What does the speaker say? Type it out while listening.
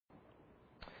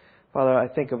Father, I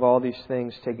think of all these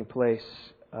things taking place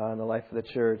in the life of the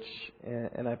church,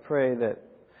 and I pray that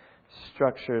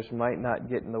structures might not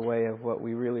get in the way of what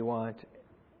we really want.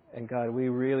 And God, we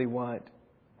really want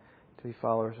to be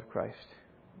followers of Christ.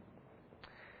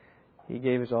 He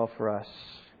gave His all for us,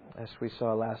 as we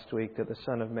saw last week, that the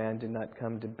Son of Man did not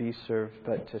come to be served,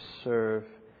 but to serve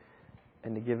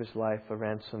and to give His life a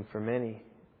ransom for many.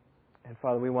 And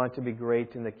Father, we want to be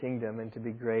great in the kingdom, and to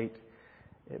be great,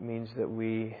 it means that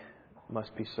we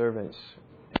must be servants.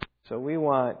 So we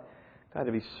want, God,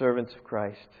 to be servants of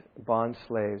Christ, bond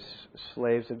slaves,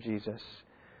 slaves of Jesus,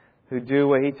 who do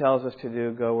what He tells us to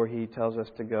do, go where He tells us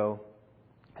to go,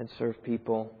 and serve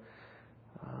people,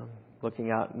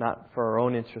 looking out not for our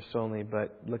own interests only,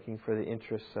 but looking for the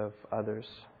interests of others.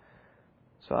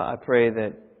 So I pray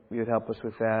that You would help us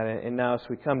with that. And now as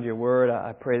we come to Your Word,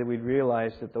 I pray that we'd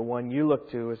realize that the one You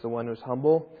look to is the one who's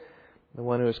humble, the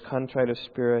one who is contrite of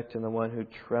spirit, and the one who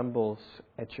trembles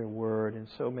at Your Word. And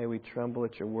so may we tremble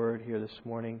at Your Word here this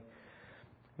morning.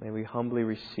 May we humbly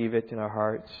receive it in our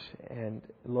hearts. And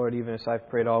Lord, even as I've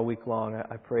prayed all week long,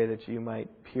 I pray that You might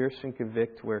pierce and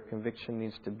convict where conviction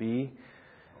needs to be,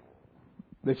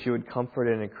 that You would comfort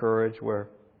and encourage where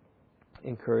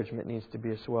encouragement needs to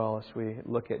be as well, as we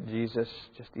look at Jesus,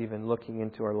 just even looking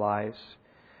into our lives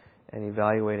and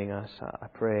evaluating us. I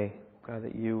pray, God,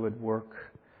 that You would work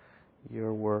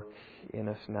Your work in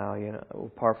us now.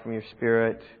 Apart from Your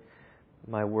Spirit,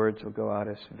 my words will go out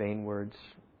as vain words.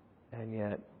 And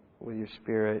yet, with Your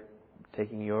Spirit,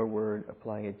 taking Your Word,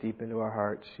 applying it deep into our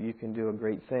hearts, You can do a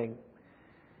great thing.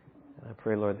 And I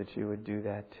pray, Lord, that You would do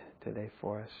that today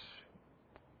for us.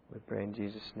 We pray in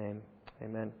Jesus' name.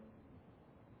 Amen.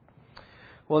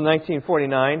 Well, in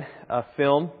 1949, a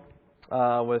film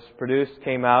was produced,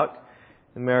 came out,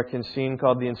 an American scene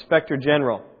called The Inspector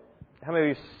General. How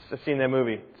many of you have seen that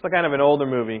movie? It's kind of an older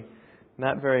movie.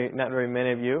 Not very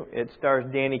many of you. It stars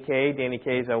Danny Kaye. Danny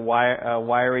Kaye is a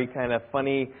wiry, kind of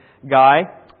funny guy.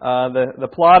 The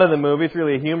plot of the movie is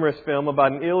really a humorous film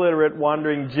about an illiterate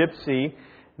wandering gypsy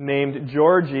named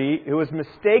Georgie who was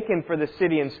mistaken for the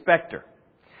city inspector.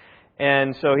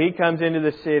 And so he comes into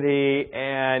the city,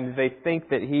 and they think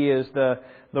that he is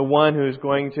the one who's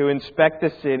going to inspect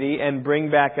the city and bring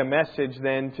back a message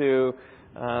then to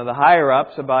the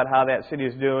higher-ups about how that city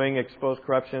is doing, expose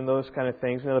corruption, those kind of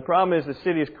things. Now, the problem is the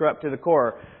city is corrupt to the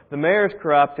core. The mayor is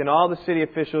corrupt, and all the city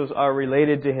officials are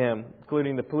related to him,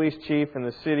 including the police chief and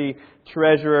the city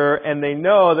treasurer, and they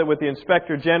know that with the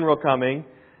inspector general coming,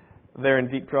 they're in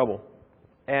deep trouble.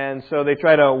 And so they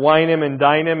try to wine him and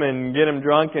dine him and get him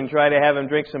drunk and try to have him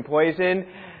drink some poison,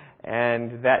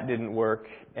 and that didn't work.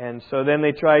 And so then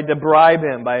they tried to bribe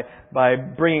him by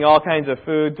bringing all kinds of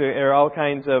food or all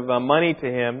kinds of money to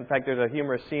him. In fact, there's a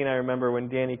humorous scene I remember when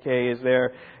Danny Kaye is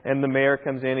there, and the mayor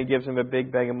comes in, he gives him a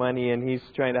big bag of money, and he's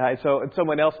trying to hide. So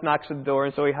someone else knocks at the door,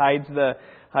 and so he hides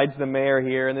the mayor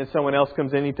here, and then someone else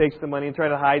comes in, he takes the money and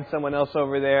tries to hide someone else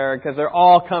over there, because they're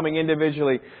all coming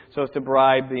individually so as to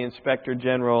bribe the inspector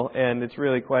general, and it's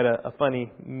really quite a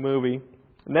funny movie.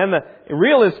 And then the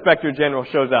real inspector general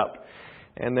shows up.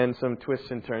 And then some twists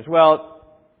and turns. Well,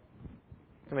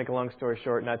 to make a long story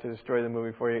short, not to destroy the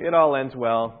movie for you, it all ends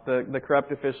well. The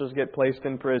corrupt officials get placed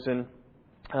in prison.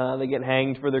 They get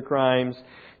hanged for their crimes.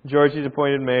 Georgie's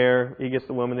appointed mayor. He gets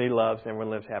the woman that he loves, and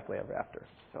everyone lives happily ever after.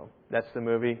 So that's the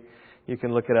movie. You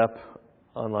can look it up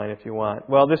online if you want.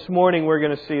 Well, this morning we're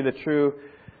going to see the true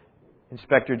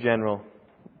Inspector General,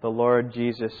 the Lord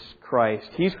Jesus Christ.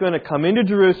 He's going to come into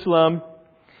Jerusalem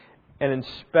and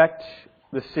inspect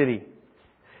the city.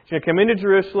 He's going to come into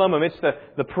Jerusalem amidst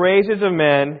the praises of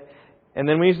men, and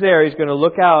then when He's there, He's going to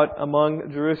look out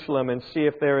among Jerusalem and see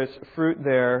if there is fruit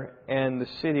there, and the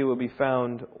city will be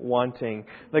found wanting.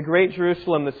 The great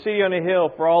Jerusalem, the city on a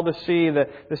hill for all to see,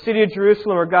 the city of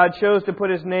Jerusalem where God chose to put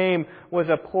His name, was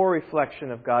a poor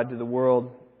reflection of God to the world.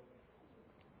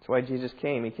 That's why Jesus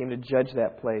came. He came to judge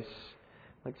that place,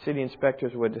 like city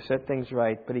inspectors would, to set things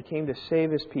right. But He came to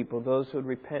save His people, those who would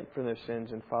repent from their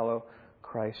sins and follow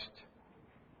Christ.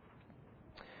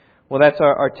 Well, that's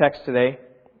our text today.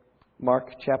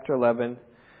 Mark chapter 11,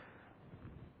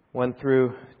 1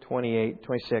 through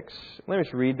 26. Let me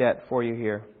just read that for you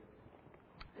here.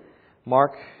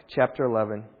 Mark chapter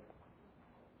 11.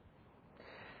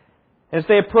 As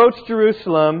they approached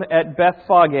Jerusalem at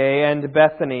Bethphage and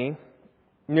Bethany,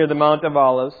 near the Mount of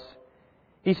Olives,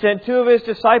 He sent two of His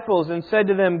disciples and said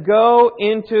to them, "Go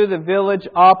into the village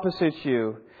opposite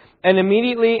you, and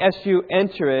immediately as you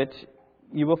enter it,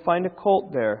 you will find a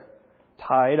colt there,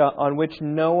 tied, on which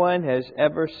no one has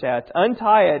ever sat.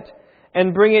 Untie it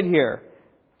and bring it here.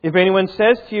 If anyone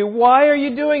says to you, 'Why are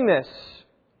you doing this?'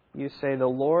 you say, 'The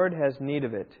Lord has need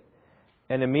of it,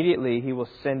 and immediately He will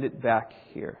send it back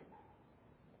here."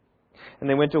 And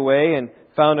they went away and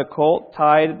found a colt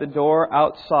tied at the door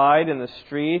outside in the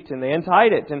street, and they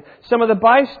untied it. And some of the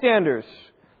bystanders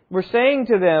were saying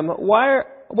to them,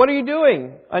 "What are you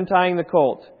doing, untying the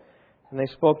colt?" And they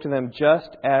spoke to them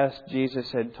just as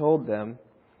Jesus had told them.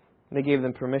 And they gave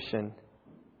them permission.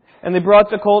 And they brought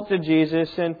the colt to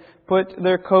Jesus and put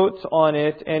their coats on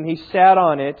it, and He sat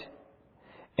on it.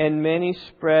 And many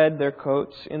spread their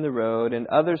coats in the road, and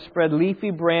others spread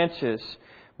leafy branches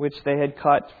which they had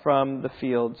cut from the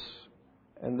fields.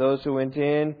 And those who went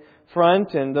in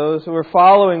front and those who were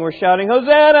following were shouting,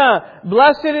 "Hosanna!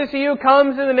 Blessed is He who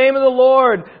comes in the name of the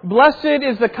Lord! Blessed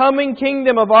is the coming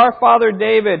kingdom of our father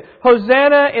David!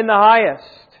 Hosanna in the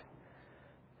highest!"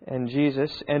 And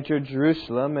Jesus entered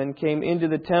Jerusalem and came into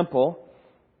the temple.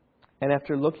 And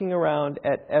after looking around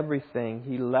at everything,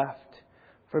 He left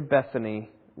for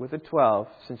Bethany with the 12,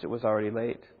 since it was already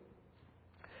late.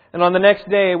 And on the next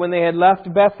day, when they had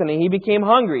left Bethany, He became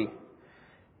hungry.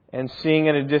 And seeing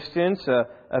at a distance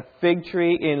a fig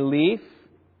tree in leaf,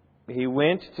 He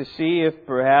went to see if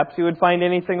perhaps He would find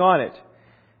anything on it.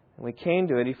 And when He came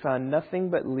to it, He found nothing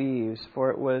but leaves, for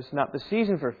it was not the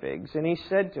season for figs. And He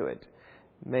said to it,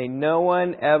 "May no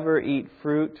one ever eat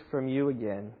fruit from you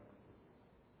again."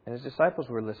 And His disciples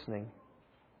were listening.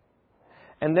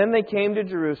 And then they came to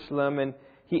Jerusalem, and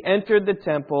He entered the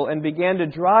temple and began to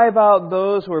drive out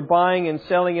those who were buying and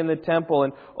selling in the temple,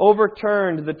 and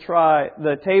overturned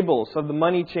the tables of the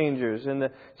money changers and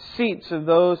the seats of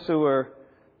those who were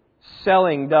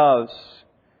selling doves.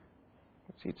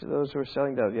 Seats of those who were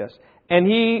selling doves, yes. And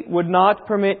He would not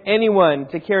permit anyone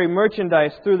to carry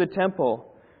merchandise through the temple,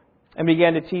 and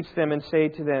began to teach them and say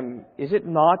to them, "Is it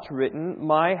not written,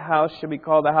 'My house shall be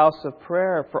called a house of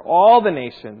prayer for all the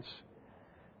nations'?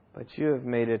 But you have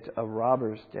made it a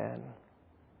robber's den."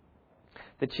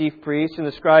 The chief priests and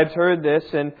the scribes heard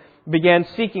this and began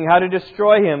seeking how to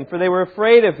destroy Him, for they were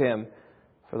afraid of Him,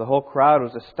 for the whole crowd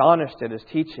was astonished at His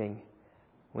teaching.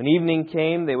 When evening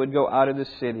came, they would go out of the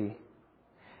city.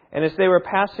 And as they were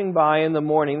passing by in the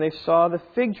morning, they saw the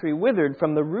fig tree withered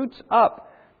from the roots up.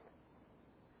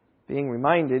 Being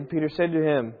reminded, Peter said to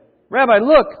Him, "Rabbi,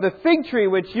 look, the fig tree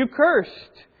which you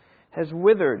cursed has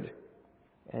withered."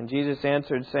 And Jesus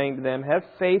answered, saying to them, "Have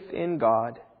faith in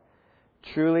God.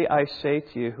 Truly I say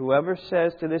to you, whoever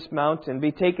says to this mountain,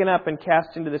 'Be taken up and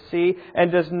cast into the sea,'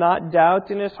 and does not doubt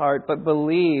in his heart, but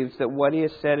believes that what he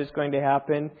has said is going to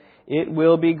happen, it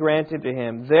will be granted to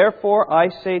him. Therefore I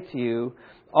say to you,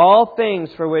 all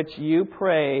things for which you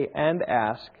pray and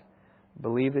ask,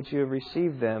 believe that you have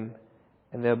received them,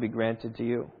 and they'll be granted to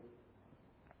you."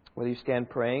 Whether you stand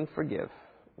praying, forgive.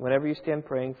 Whenever you stand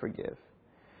praying, forgive.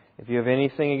 "If you have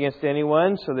anything against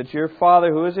anyone, so that your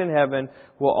Father who is in heaven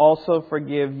will also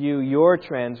forgive you your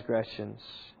transgressions."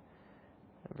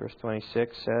 Verse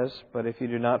 26 says, "But if you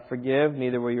do not forgive,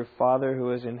 neither will your Father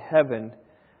who is in heaven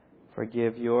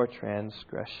forgive your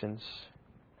transgressions."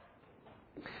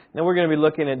 Now we're going to be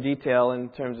looking at detail in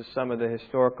terms of some of the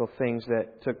historical things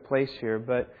that took place here,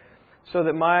 but so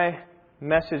that my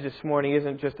message this morning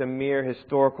isn't just a mere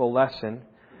historical lesson,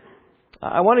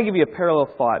 I want to give you a parallel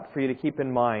thought for you to keep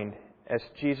in mind as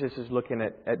Jesus is looking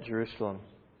at Jerusalem.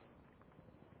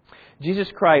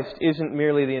 Jesus Christ isn't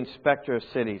merely the inspector of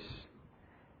cities.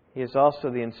 He is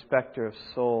also the inspector of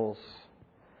souls.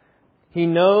 He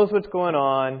knows what's going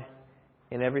on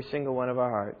in every single one of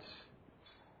our hearts.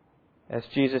 As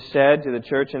Jesus said to the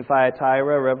church in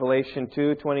Thyatira, Revelation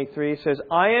 2:23 says,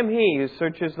 "I am He who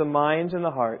searches the minds and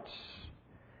the hearts."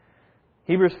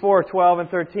 Hebrews 4:12 and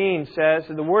 13 says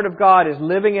that the Word of God is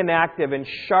living and active and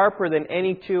sharper than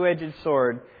any two-edged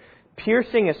sword,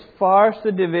 piercing as far as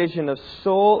the division of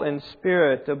soul and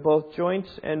spirit, of both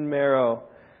joints and marrow,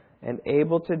 and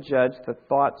able to judge the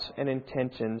thoughts and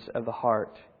intentions of the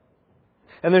heart.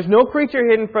 And there's no creature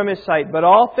hidden from His sight, but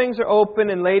all things are open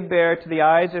and laid bare to the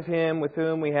eyes of Him with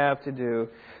whom we have to do.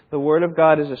 The Word of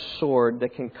God is a sword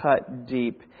that can cut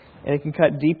deep, and it can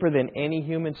cut deeper than any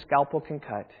human scalpel can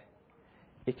cut.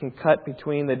 It can cut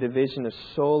between the division of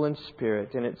soul and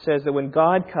spirit. And it says that when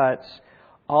God cuts,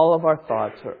 all of our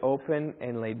thoughts are open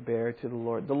and laid bare to the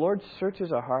Lord. The Lord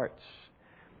searches our hearts.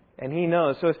 And He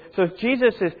knows. So if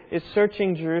Jesus is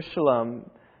searching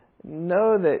Jerusalem,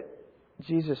 know that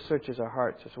Jesus searches our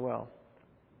hearts as well.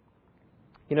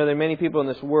 You know, there are many people in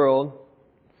this world,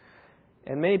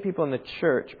 and many people in the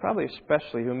church, probably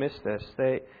especially, who miss this.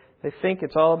 They think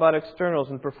it's all about externals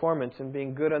and performance and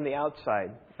being good on the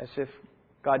outside, as if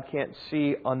God can't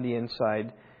see on the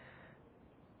inside.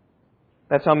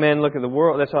 That's how men look at the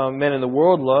world. That's how men in the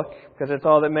world look, because that's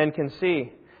all that men can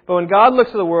see. But when God looks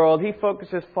at the world, He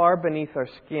focuses far beneath our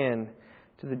skin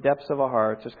to the depths of our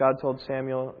hearts. As God told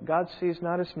Samuel, God sees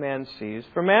not as man sees.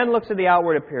 For man looks at the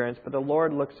outward appearance, but the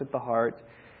Lord looks at the heart.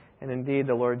 And indeed,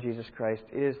 the Lord Jesus Christ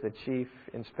is the chief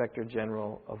inspector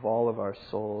general of all of our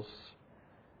souls.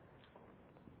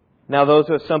 Now those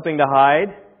who have something to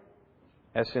hide,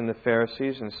 as in the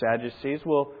Pharisees and Sadducees,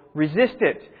 will resist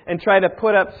it and try to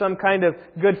put up some kind of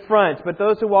good front. But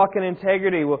those who walk in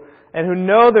integrity and who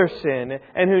know their sin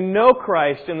and who know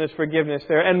Christ and there's forgiveness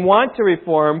there and want to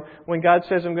reform, when God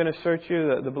says, I'm going to search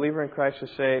you, the believer in Christ will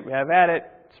say, have at it,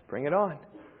 let's bring it on.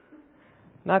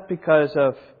 Not because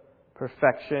of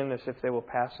perfection, as if they will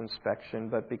pass inspection,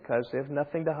 but because they have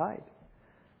nothing to hide.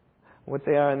 What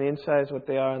they are on the inside is what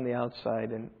they are on the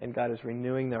outside, and God is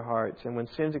renewing their hearts. And when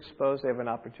sin's exposed, they have an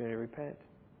opportunity to repent.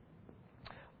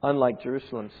 Unlike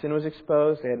Jerusalem, sin was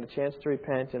exposed, they had a chance to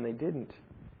repent, and they didn't.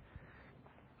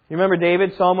 You remember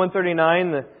David, Psalm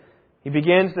 139, he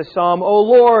begins the psalm, O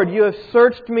Lord, you have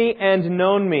searched me and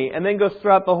known me, and then goes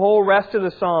throughout the whole rest of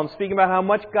the psalm, speaking about how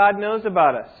much God knows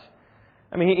about us.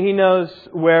 I mean, He knows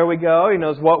where we go, He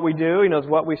knows what we do, He knows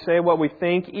what we say, what we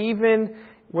think, even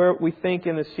where we think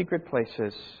in the secret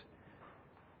places.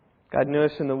 God knew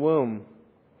us in the womb.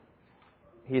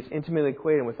 He is intimately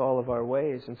acquainted with all of our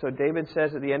ways. And so David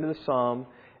says at the end of the psalm,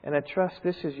 and I trust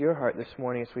this is your heart this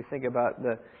morning as we think about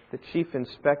the chief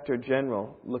inspector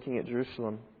general looking at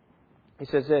Jerusalem. He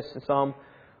says this in Psalm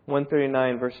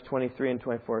 139, verse 23 and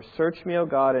 24. Search me, O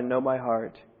God, and know my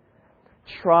heart.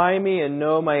 Try me and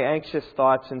know my anxious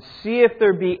thoughts, and see if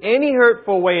there be any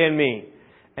hurtful way in me,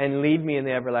 and lead me in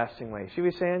the everlasting way. See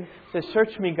what he's saying? He says,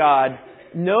 search me, God.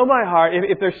 Know my heart.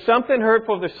 If there's something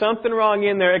hurtful, if there's something wrong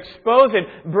in there, expose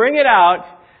it. Bring it out.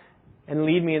 And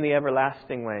lead me in the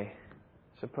everlasting way.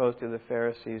 As opposed to the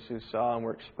Pharisees who saw and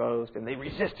were exposed and they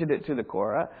resisted it to the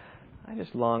core. I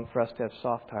just long for us to have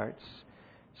soft hearts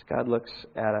as God looks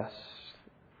at us.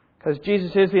 Because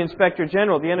Jesus is the Inspector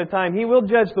General. At the end of time, He will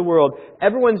judge the world.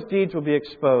 Everyone's deeds will be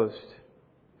exposed.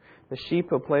 The sheep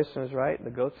He'll place on His right,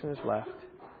 the goats on His left.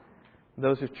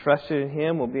 Those who trusted in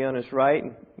Him will be on His right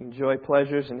and enjoy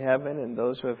pleasures in heaven. And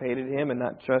those who have hated Him and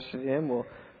not trusted Him will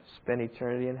spend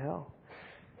eternity in hell.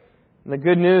 And the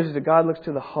good news is that God looks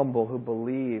to the humble who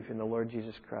believe in the Lord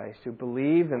Jesus Christ, who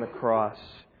believe in the cross.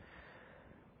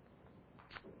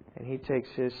 And He takes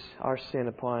our sin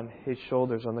upon His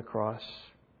shoulders on the cross.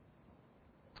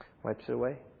 Wipes it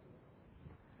away.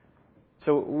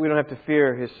 So we don't have to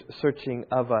fear His searching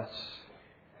of us.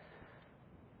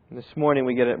 And this morning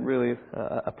we get a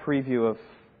preview of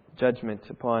judgment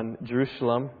upon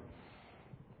Jerusalem,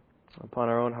 upon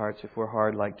our own hearts if we're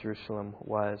hard like Jerusalem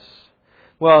was.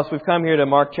 Well, as we've come here to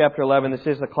Mark chapter 11, this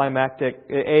is a climactic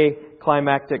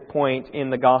point in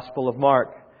the Gospel of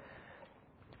Mark.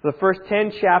 The first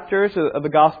 10 chapters of the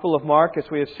Gospel of Mark, as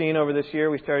we have seen over this year,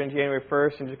 we started on January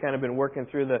 1st and just kind of been working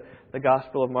through the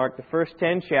Gospel of Mark. The first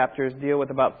 10 chapters deal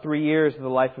with about 3 years of the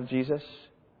life of Jesus.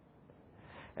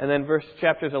 And then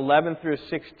chapters 11 through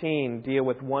 16 deal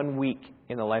with 1 week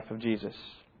in the life of Jesus.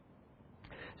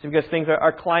 So because things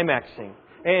are climaxing.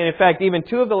 And in fact, even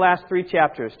 2 of the last 3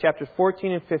 chapters, chapters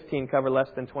 14 and 15, cover less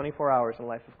than 24 hours in the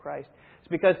life of Christ. It's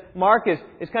because Mark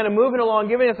is kind of moving along,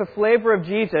 giving us a flavor of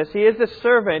Jesus. He is the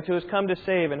servant who has come to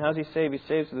save. And how does He save? He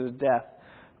saves through His death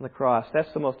on the cross.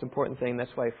 That's the most important thing.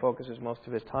 That's why He focuses most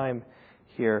of His time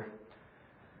here.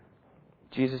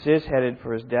 Jesus is headed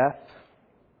for His death.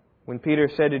 When Peter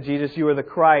said to Jesus, you are the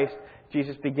Christ,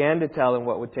 Jesus began to tell him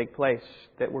what would take place,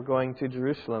 that we're going to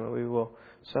Jerusalem and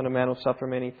Son of Man will suffer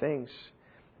many things.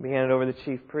 He'll be handed over to the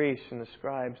chief priests and the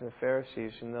scribes and the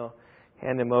Pharisees, and they'll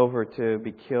hand Him over to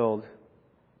be killed.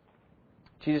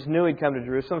 Jesus knew He'd come to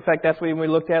Jerusalem. In fact, that's what we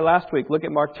looked at last week. Look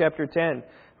at Mark chapter 10,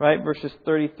 right? Verses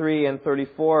 33 and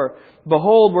 34.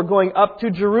 Behold, we're going up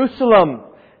to Jerusalem.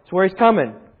 It's where He's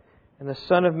coming. And the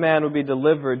Son of Man will be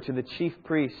delivered to the chief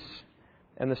priests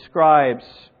and the scribes.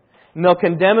 And they'll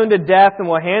condemn Him to death and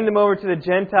will hand Him over to the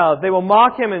Gentiles. They will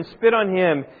mock Him and spit on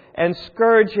Him and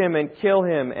scourge Him and kill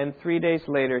Him. And 3 days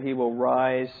later He will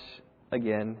rise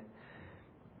again.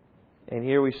 And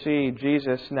here we see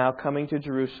Jesus now coming to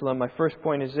Jerusalem. My first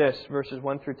point is this, verses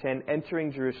 1 through 10,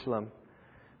 entering Jerusalem.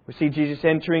 We see Jesus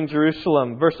entering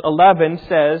Jerusalem. Verse 11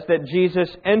 says that Jesus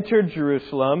entered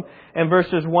Jerusalem. And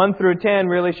verses 1 through 10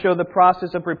 really show the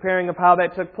process of preparing of how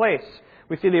that took place.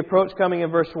 We see the approach coming in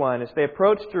verse 1. As they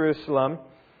approached Jerusalem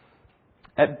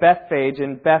at Bethphage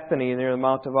in Bethany near the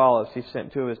Mount of Olives, He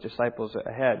sent 2 of His disciples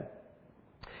ahead.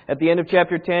 At the end of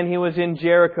chapter 10, He was in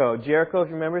Jericho. Jericho, if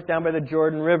you remember, is down by the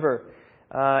Jordan River,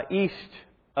 east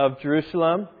of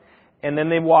Jerusalem. And then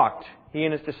they walked. He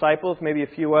and His disciples, maybe a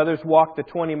few others, walked the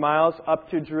 20 miles up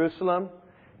to Jerusalem.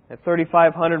 at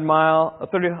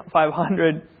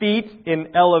 3,500 feet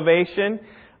in elevation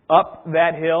up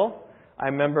that hill. I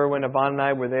remember when Yvonne and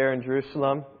I were there in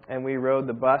Jerusalem and we rode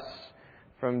the bus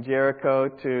from Jericho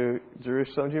to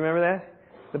Jerusalem. Do you remember that?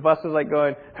 The bus was like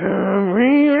going,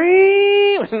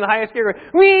 it was in the highest gear,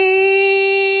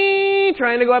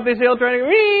 trying to go up this hill,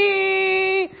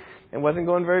 It wasn't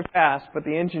going very fast, but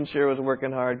the engine sure was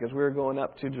working hard because we were going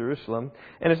up to Jerusalem.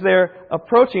 And as they're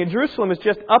approaching, Jerusalem is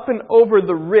just up and over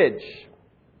the ridge.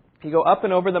 You go up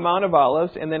and over the Mount of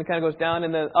Olives, and then it kind of goes down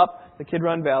and then up the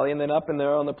Kidron Valley, and then up and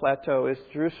there on the plateau is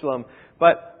Jerusalem.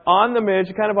 But on the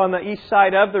ridge, kind of on the east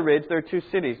side of the ridge, there are two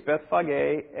cities,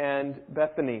 Bethphage and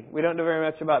Bethany. We don't know very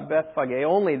much about Bethphage,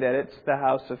 only that it's the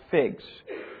house of figs.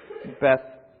 Beth,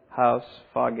 house,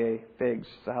 Phage, figs,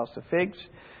 the house of figs.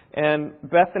 And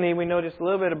Bethany, we know just a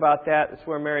little bit about that. It's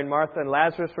where Mary and Martha and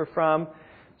Lazarus were from.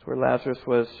 It's where Lazarus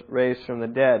was raised from the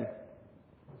dead.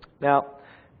 Now,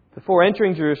 before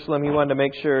entering Jerusalem, he wanted to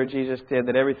make sure, Jesus did,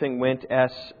 that everything went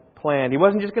as planned. He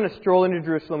wasn't just going to stroll into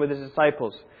Jerusalem with his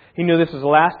disciples. He knew this was the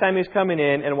last time he was coming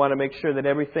in and wanted to make sure that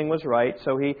everything was right.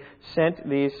 So he sent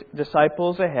these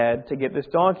disciples ahead to get this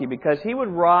donkey because he would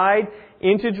ride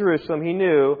into Jerusalem, he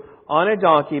knew, on a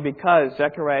donkey because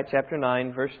Zechariah chapter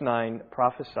 9, verse 9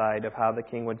 prophesied of how the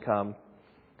king would come.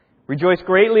 Rejoice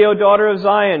greatly, O daughter of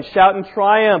Zion. Shout in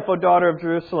triumph, O daughter of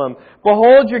Jerusalem.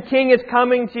 Behold, your king is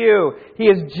coming to you. He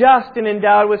is just and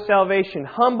endowed with salvation,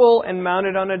 humble and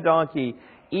mounted on a donkey,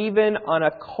 even on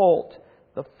a colt,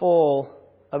 the foal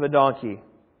of a donkey.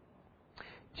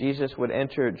 Jesus would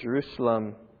enter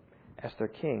Jerusalem as their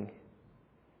king.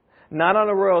 Not on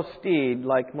a royal steed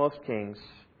like most kings,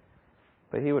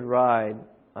 but he would ride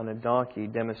on a donkey,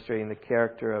 demonstrating the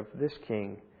character of this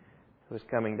king who was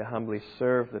coming to humbly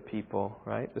serve the people,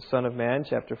 right? The Son of Man,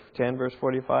 chapter 10, verse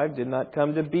 45, did not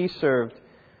come to be served,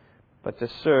 but to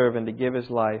serve and to give his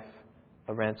life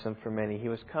a ransom for many. He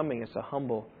was coming as a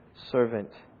humble servant.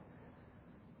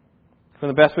 From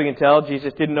the best we can tell,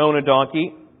 Jesus didn't own a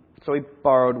donkey, so he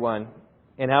borrowed one.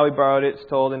 And how he borrowed it is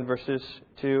told in verses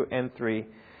 2 and 3.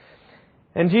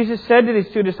 And Jesus said to these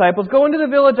two disciples, go into the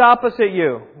village opposite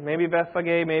you. Maybe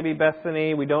Bethphage, maybe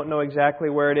Bethany. We don't know exactly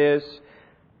where it is.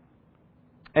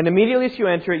 And immediately as you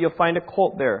enter it, you'll find a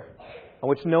colt there, on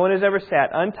which no one has ever sat.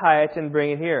 Untie it and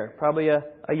bring it here. Probably a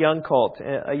young colt,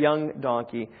 a young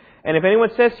donkey. And if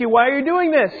anyone says to you, why are you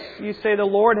doing this? You say, the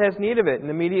Lord has need of it. And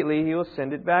immediately He will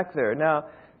send it back there. Now,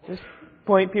 at this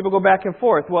point, people go back and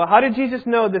forth. Well, how did Jesus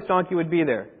know this donkey would be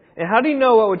there? And how do you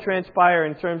know what would transpire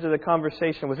in terms of the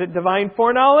conversation? Was it divine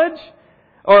foreknowledge?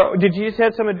 Or did Jesus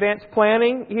have some advanced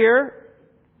planning here?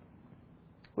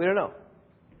 We don't know.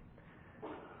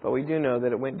 But we do know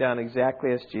that it went down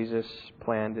exactly as Jesus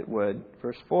planned it would.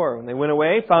 Verse 4, when they went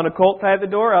away, found a colt tied at the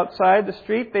door outside the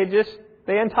street, they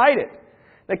untied it.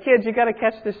 The kids, you got to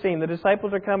catch this scene. The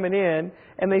disciples are coming in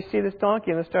and they see this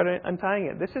donkey and they start untying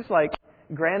it. This is like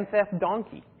Grand Theft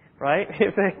Donkey, right?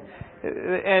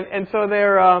 And so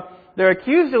they're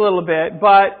accused a little bit,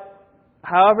 but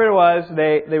however it was,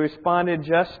 they responded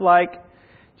just like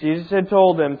Jesus had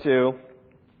told them to.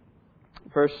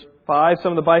 Verse 5,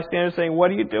 some of the bystanders saying,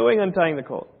 what are you doing untying the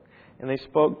colt? And they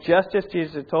spoke just as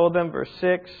Jesus had told them. Verse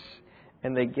 6,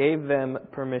 and they gave them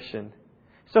permission.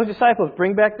 So disciples,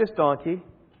 bring back this donkey.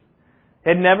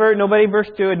 Nobody, verse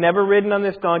 2, had never ridden on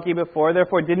this donkey before,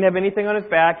 therefore didn't have anything on his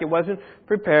back. It wasn't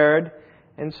prepared.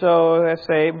 And so, let's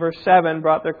say, verse 7,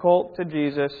 brought their colt to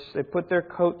Jesus. They put their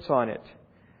coats on it.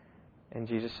 And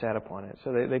Jesus sat upon it.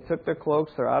 So they took their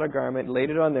cloaks, their outer garment, laid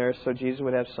it on there so Jesus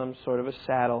would have some sort of a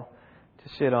saddle to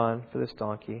sit on for this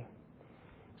donkey.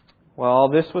 Well, all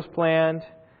this was planned.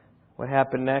 What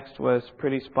happened next was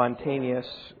pretty spontaneous,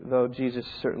 though Jesus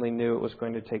certainly knew it was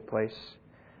going to take place.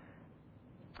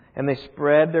 And they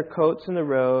spread their coats in the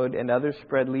road, and others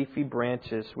spread leafy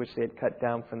branches which they had cut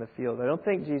down from the field. I don't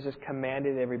think Jesus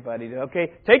commanded everybody to,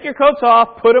 okay, take your coats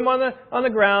off, put them on the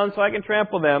ground so I can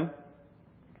trample them.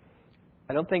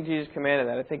 I don't think Jesus commanded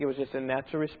that. I think it was just a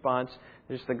natural response,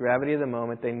 just the gravity of the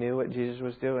moment. They knew what Jesus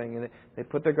was doing, and they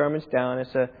put their garments down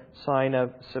as a sign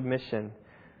of submission.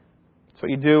 It's what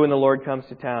you do when the Lord comes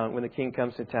to town, when the king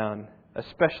comes to town,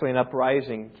 especially an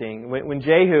uprising king. When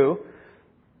Jehu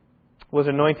was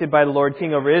anointed by the Lord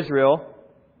king over Israel,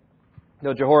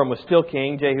 though Jehoram was still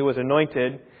king, Jehu was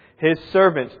anointed. His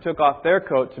servants took off their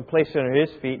coats and placed it under his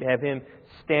feet to have him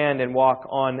stand and walk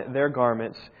on their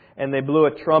garments. And they blew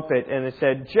a trumpet and they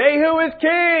said, Jehu is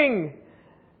king!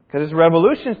 Because his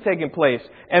revolution's taking place.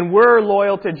 And we're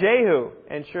loyal to Jehu.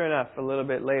 And sure enough, a little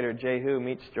bit later, Jehu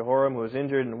meets Jehoram, who was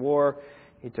injured in war.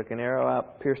 He took an arrow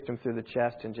out, pierced him through the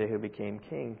chest, and Jehu became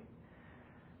king.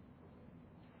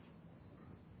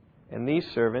 And these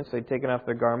servants, they'd taken off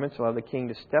their garments, allowed the king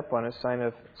to step on a sign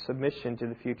of submission to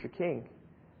the future king.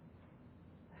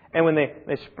 And when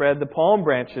they spread the palm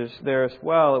branches there as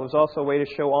well, it was also a way to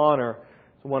show honor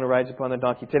to the one who rides upon the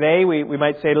donkey. Today, we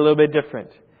might say it a little bit different.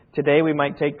 Today, we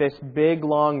might take this big,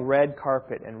 long red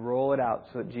carpet and roll it out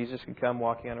so that Jesus could come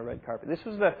walking on a red carpet. This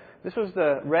was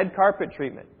the red carpet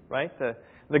treatment, right?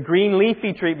 The green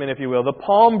leafy treatment, if you will. The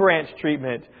palm branch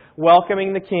treatment,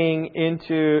 welcoming the king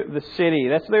into the city.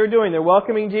 That's what they were doing. They're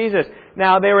welcoming Jesus.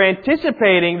 Now, they were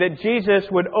anticipating that Jesus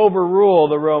would overrule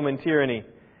the Roman tyranny.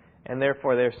 And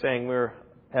therefore, they're saying we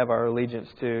have our allegiance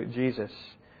to Jesus.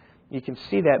 You can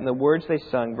see that in the words they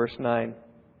sung, verse 9.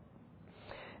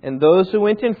 And those who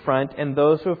went in front and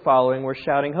those who were following were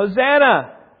shouting,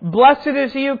 Hosanna! Blessed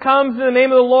is he who comes in the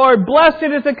name of the Lord. Blessed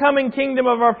is the coming kingdom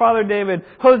of our father David.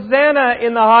 Hosanna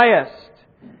in the highest.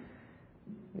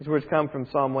 These words come from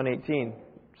Psalm 118.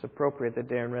 It's appropriate that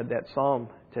Darren read that psalm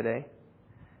today.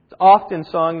 It's often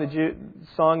song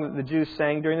that the Jews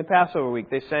sang during the Passover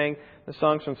week. They sang the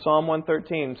songs from Psalm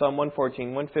 113, Psalm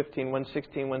 114, 115,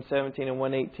 116, 117, and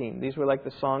 118. These were like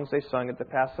the songs they sung at the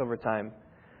Passover time.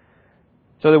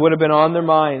 So they would have been on their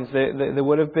minds. They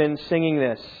would have been singing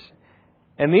this.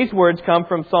 And these words come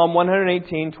from Psalm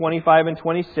 118, 25 and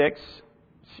 26.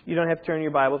 You don't have to turn in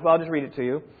your Bibles, but I'll just read it to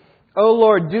you. O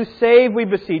Lord, do save, we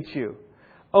beseech you.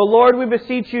 O Lord, we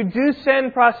beseech you, do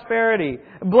send prosperity.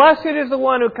 Blessed is the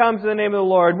one who comes in the name of the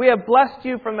Lord. We have blessed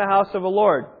you from the house of the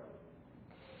Lord.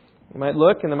 You might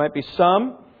look, and there might be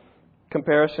some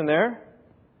comparison there.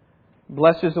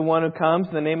 Blessed is the one who comes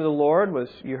in the name of the Lord.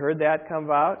 You heard that come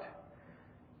out.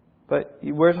 But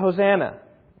where's Hosanna?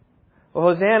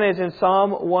 Well, Hosanna is in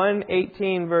Psalm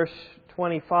 118, verse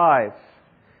 25.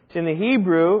 It's in the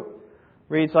Hebrew,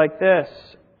 reads like this.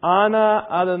 Ana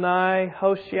Adonai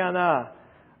Hoshiana.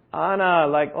 Ana,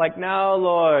 like now,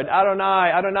 Lord.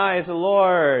 Adonai is the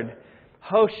Lord.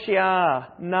 Hoshia,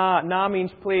 na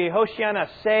means please. Hoshiana,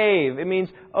 save. It means,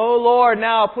 oh Lord,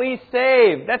 now please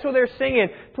save. That's what they're singing.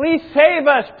 Please save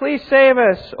us, please save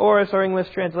us. Or as our English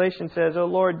translation says, oh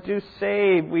Lord, do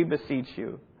save, we beseech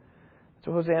you.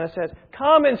 So Hosanna says,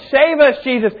 come and save us,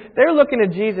 Jesus. They're looking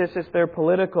at Jesus as their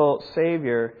political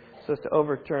savior so as to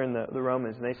overturn the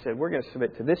Romans. And they said, we're going to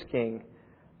submit to this king,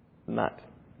 not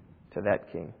to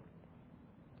that king.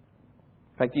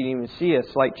 In fact, you can even see a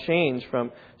slight change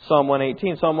from Psalm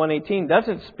 118. Psalm 118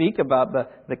 doesn't speak about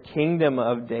the kingdom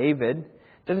of David.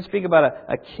 It doesn't speak about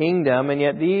a kingdom. And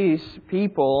yet these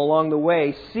people along the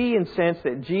way see and sense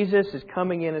that Jesus is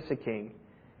coming in as a king.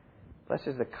 Blessed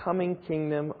is the coming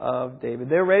kingdom of David.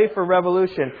 They're ready for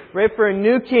revolution, ready for a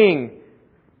new king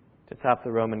to top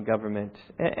the Roman government.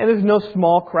 And there's no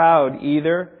small crowd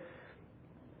either.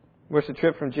 Where's the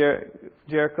trip from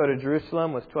Jericho to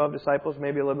Jerusalem was 12 disciples,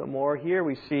 maybe a little bit more. Here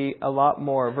we see a lot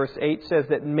more. Verse 8 says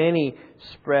that many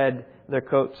spread their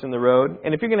coats in the road.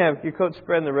 And if you're going to have your coat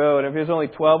spread in the road, if there's only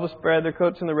 12 who spread their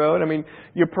coats in the road, I mean,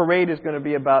 your parade is going to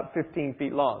be about 15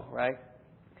 feet long, right?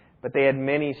 But they had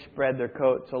many spread their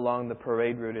coats along the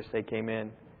parade route as they came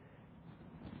in.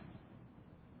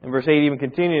 And verse 8 even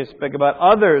continues to speak about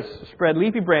others spread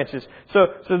leafy branches. So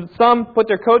some put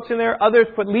their coats in there, others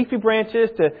put leafy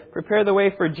branches to prepare the way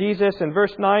for Jesus. And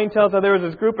verse 9 tells how there was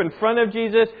this group in front of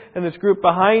Jesus and this group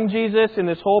behind Jesus in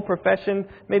this whole procession.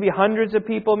 Maybe hundreds of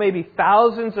people, maybe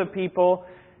thousands of people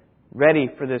ready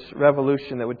for this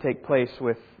revolution that would take place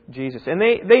with Jesus. And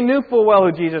they knew full well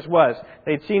who Jesus was.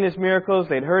 They'd seen His miracles,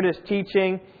 they'd heard His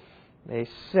teaching. They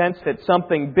sensed that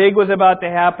something big was about to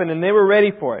happen and they were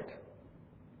ready for it.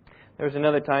 There was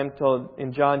another time told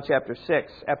in John chapter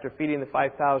 6, after feeding the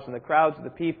 5,000, the crowds of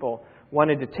the people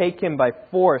wanted to take Him by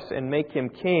force and make Him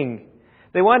king.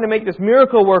 They wanted to make this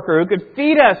miracle worker who could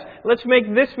feed us. Let's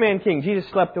make this man king. Jesus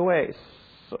slipped away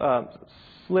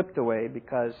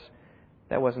because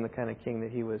that wasn't the kind of king that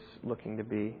He was looking to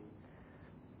be.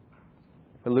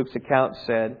 But Luke's account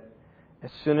said, as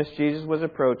soon as Jesus was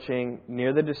approaching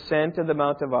near the descent of the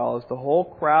Mount of Olives, the whole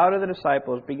crowd of the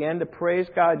disciples began to praise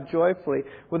God joyfully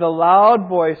with a loud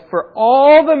voice for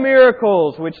all the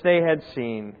miracles which they had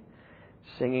seen,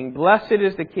 singing, blessed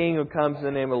is the King who comes in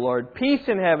the name of the Lord, peace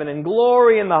in heaven and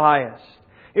glory in the highest.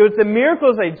 It was the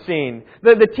miracles they'd seen,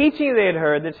 the teaching they had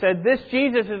heard that said, this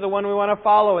Jesus is the one we want to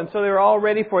follow. And so they were all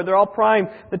ready for it. They're all primed.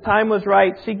 The time was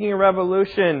right, seeking a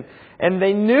revolution. And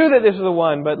they knew that this was the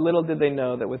one, but little did they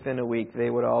know that within a week they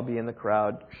would all be in the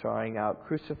crowd shouting out,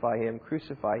 crucify Him,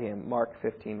 crucify Him. Mark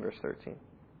 15, verse 13.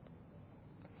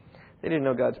 They didn't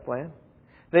know God's plan.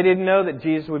 They didn't know that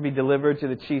Jesus would be delivered to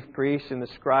the chief priests and the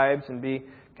scribes and be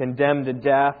condemned to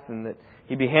death, and that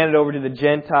He'd be handed over to the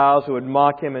Gentiles who would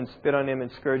mock Him and spit on Him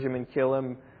and scourge Him and kill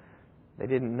Him. They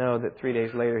didn't know that 3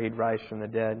 days later He'd rise from the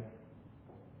dead.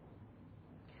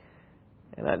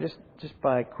 And just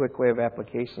by a quick way of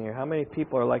application here, how many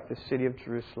people are like the city of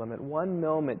Jerusalem? At one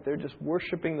moment, they're just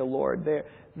worshiping the Lord.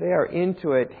 They are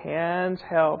into it, hands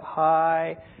held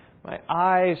high, my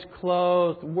eyes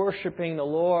closed, worshiping the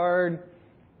Lord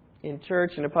in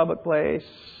church, in a public place.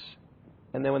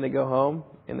 And then when they go home,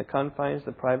 in the confines,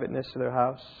 the privateness of their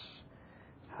house,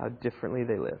 how differently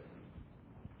they live.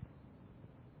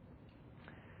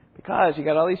 Because you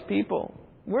got all these people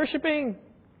worshiping.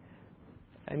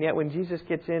 And yet when Jesus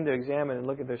gets in to examine and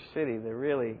look at their city, they're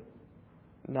really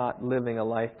not living a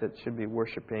life that should be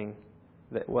worshiping,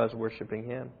 that was worshiping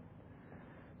Him.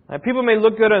 Now, people may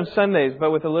look good on Sundays,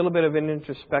 but with a little bit of an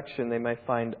introspection, they might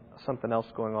find something else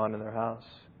going on in their house.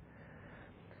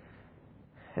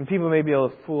 And people may be able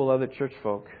to fool other church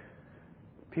folk.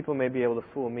 People may be able to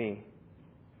fool me.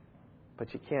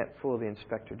 But you can't fool the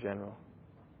Inspector General.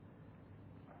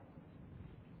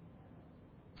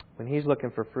 When He's looking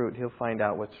for fruit, He'll find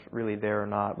out what's really there or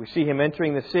not. We see Him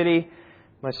entering the city.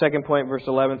 My second point, verse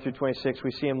 11 through 26,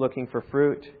 we see Him looking for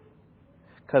fruit.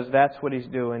 Because that's what He's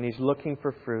doing. He's looking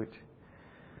for fruit.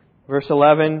 Verse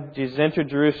 11, Jesus entered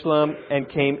Jerusalem and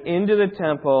came into the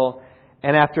temple.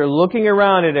 And after looking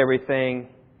around at everything,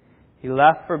 He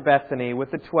left for Bethany with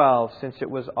the 12, since it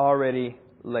was already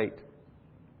late.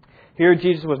 Here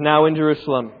Jesus was now in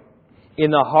Jerusalem, in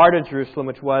the heart of Jerusalem,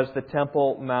 which was the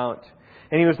Temple Mount.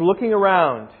 And He was looking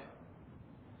around,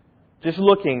 just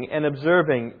looking and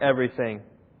observing everything.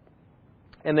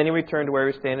 And then He returned to where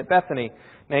He was staying at Bethany.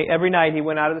 Now, every night He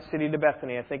went out of the city to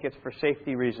Bethany. I think it's for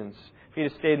safety reasons. If He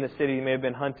had stayed in the city, He may have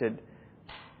been hunted,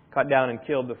 cut down and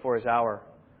killed before His hour.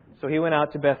 So He went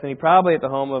out to Bethany, probably at the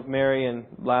home of Mary and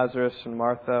Lazarus and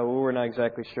Martha. We're not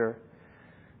exactly sure.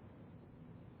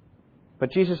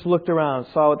 But Jesus looked around,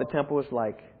 saw what the temple was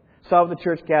like, saw what the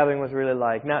church gathering was really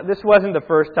like. Now, this wasn't the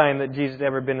first time that Jesus had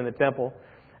ever been in the temple.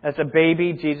 As a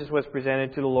baby, Jesus was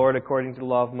presented to the Lord according to the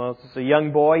law of Moses. As a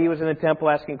young boy, He was in the temple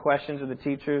asking questions of the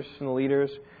teachers and the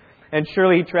leaders. And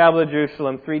surely He traveled to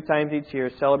Jerusalem 3 times each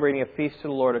year, celebrating a feast to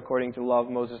the Lord according to the law of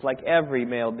Moses, like every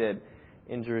male did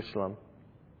in Jerusalem.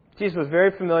 Jesus was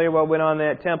very familiar with what went on in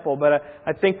that temple, but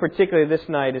I think particularly this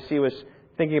night, as He was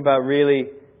thinking about really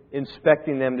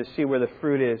inspecting them to see where the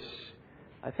fruit is,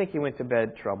 I think He went to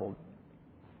bed troubled,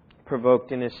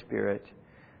 provoked in His spirit,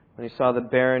 when He saw the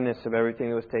barrenness of everything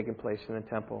that was taking place in the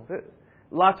temple.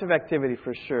 Lots of activity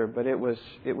for sure, but it was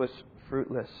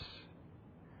fruitless.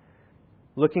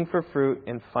 Looking for fruit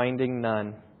and finding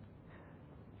none.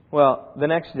 Well, the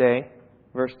next day,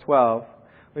 verse 12,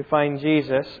 we find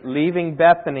Jesus leaving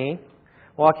Bethany,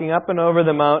 walking up and over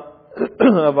the Mount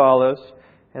of Olives,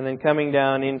 and then coming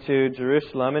down into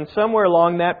Jerusalem. And somewhere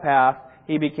along that path,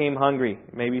 He became hungry.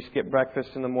 Maybe He skipped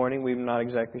breakfast in the morning. We're not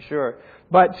exactly sure.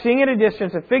 But seeing at a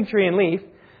distance a fig tree and leaf,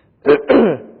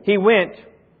 He went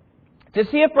to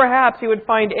see if perhaps He would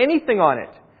find anything on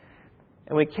it.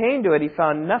 And when He came to it, He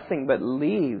found nothing but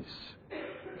leaves,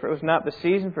 for it was not the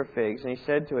season for figs. And He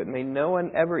said to it, "May no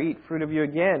one ever eat fruit of you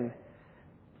again."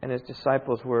 And His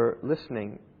disciples were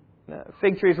listening. Now,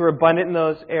 fig trees were abundant in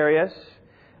those areas.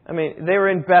 I mean, they were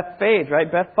in Bethphage,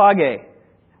 right? Bethphage,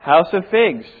 house of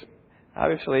figs.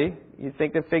 Obviously, you'd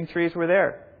think the fig trees were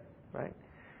there, right?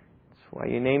 That's why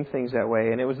you name things that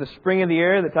way. And it was the spring of the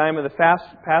year, the time of the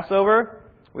Passover.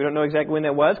 We don't know exactly when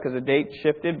that was because the date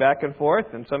shifted back and forth.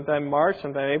 And sometime March,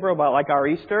 sometime April, about like our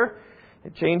Easter.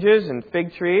 It changes. And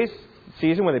fig trees,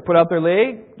 season when they put out their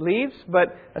leaves.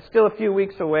 But still a few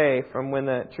weeks away from when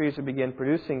the trees would begin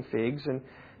producing figs. And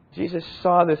Jesus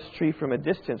saw this tree from a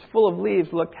distance, full of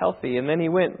leaves, looked healthy. And then He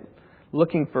went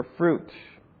looking for fruit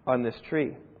on this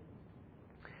tree.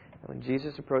 And when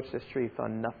Jesus approached this tree, He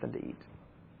found nothing to eat.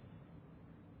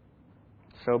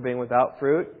 So being without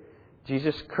fruit,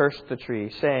 Jesus cursed the tree,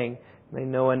 saying, "May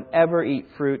no one ever eat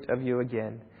fruit of you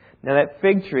again." Now that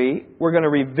fig tree, we're going to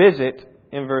revisit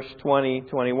in verse 20,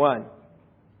 21.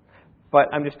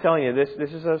 But I'm just telling you, this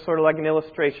is a sort of like an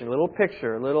illustration, a little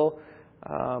picture, a little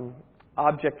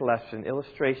object lesson,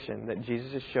 illustration that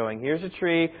Jesus is showing. Here's a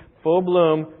tree, full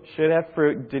bloom, should have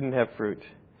fruit, didn't have fruit.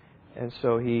 And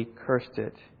so He cursed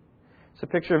it. It's a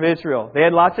picture of Israel. They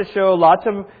had lots of show, lots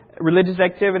of religious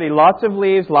activity, lots of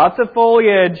leaves, lots of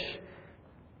foliage,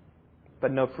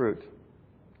 but no fruit.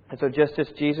 And so just as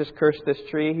Jesus cursed this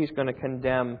tree, He's going to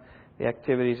condemn the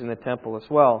activities in the temple as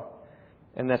well.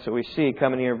 And that's what we see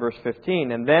coming here in verse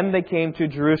 15. And then they came to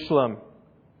Jerusalem.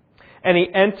 And He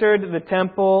entered the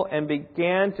temple and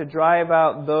began to drive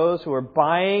out those who were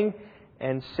buying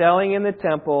and selling in the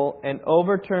temple, and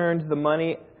overturned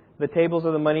the tables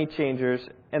of the money changers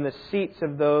and the seats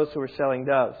of those who were selling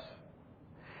doves.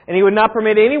 And He would not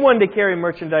permit anyone to carry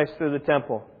merchandise through the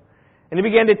temple. And He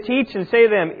began to teach and say to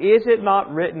them, "Is it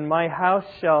not written, my house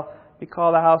shall be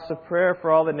called a house of prayer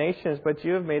for all the nations, but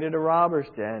you have made it a robber's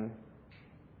den"?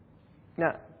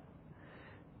 Now,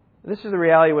 this is the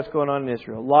reality of what's going on in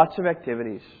Israel. Lots of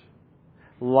activities,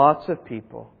 lots of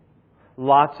people,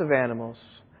 lots of animals,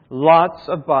 lots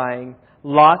of buying,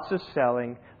 lots of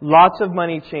selling, lots of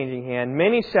money changing hands,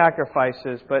 many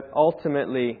sacrifices, but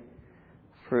ultimately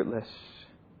fruitless.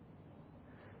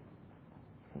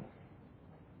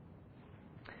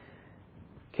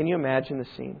 Can you imagine the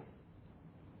scene?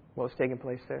 What was taking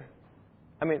place there?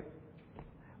 I mean,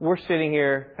 we're sitting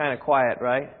here kind of quiet,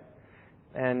 right?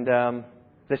 And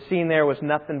the scene there was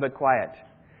nothing but quiet.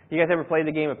 You guys ever played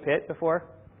the game of Pit before?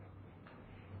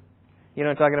 You know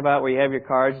what I'm talking about? Where you have your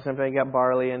cards, and sometimes you got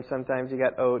barley, and sometimes you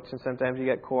got oats, and sometimes you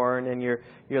got corn, and you're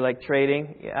like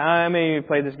trading. I mean, you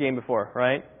played this game before,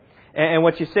 right? And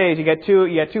what you say is you got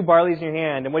two barleys in your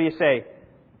hand, and what do you say?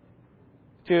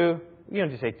 Two. You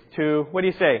don't just say two. What do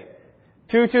you say?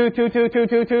 Two,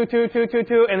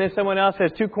 and then someone else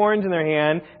has two corns in their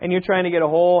hand, and you're trying to get a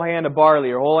whole hand of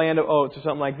barley or a whole hand of oats or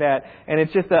something like that, and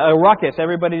it's just a ruckus.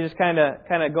 Everybody just kind of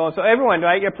going. So everyone,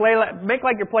 right? Make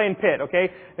like you're playing Pit, okay?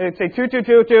 Say 2, 2,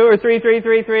 2, 2, or 3, 3,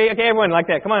 3, 3. Okay, everyone, like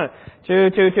that. Come on, 2,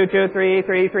 2, 2, 2, 3,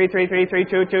 3, 3, 3, 3, 3,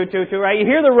 2, 2, 2, 2. Right? You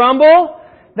hear the rumble?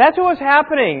 That's what was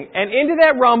happening. And into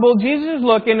that rumble, Jesus is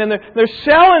looking, and they're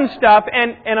selling stuff,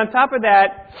 and on top of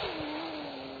that,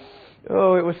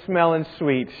 oh, it was smelling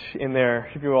sweet in there.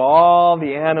 If you will, all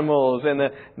the animals and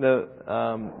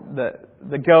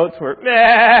the goats were,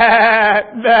 bah,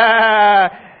 bah,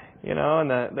 you know, and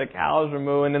the cows were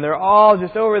mooing, and they're all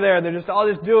just over there. They're just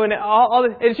all just doing it.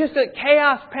 It's just a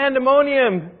chaos,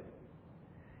 pandemonium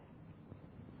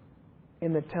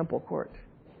in the temple court.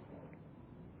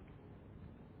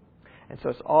 And so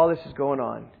as all this is going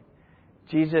on,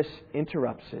 Jesus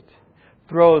interrupts it.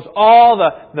 Throws all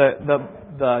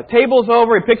the tables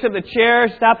over. He picks up the chair,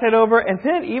 stops it over. And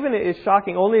then even it is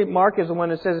shocking. Only Mark is the one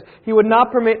that says He would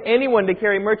not permit anyone to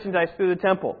carry merchandise through the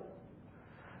temple.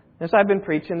 And so I've been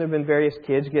preaching. There have been various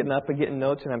kids getting up and getting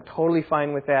notes. And I'm totally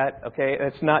fine with that. Okay,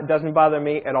 doesn't bother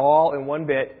me at all in one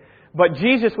bit. But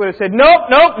Jesus would have said, nope.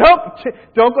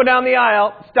 Don't go down the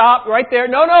aisle. Stop right there.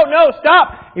 No,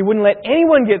 stop. He wouldn't let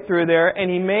anyone get through there.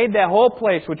 And He made that whole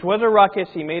place, which was a ruckus,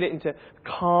 He made it into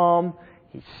calm.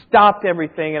 He stopped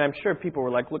everything, and I'm sure people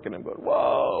were like looking at Him going,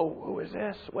 whoa, who is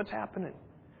this? What's happening?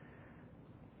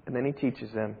 And then He teaches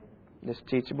them this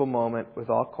teachable moment with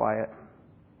all quiet.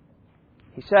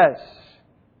 He says,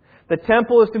 the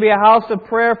temple is to be a house of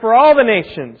prayer for all the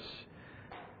nations,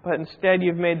 but instead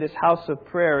you've made this house of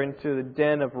prayer into the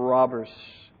den of robbers.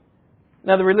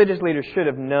 Now the religious leaders should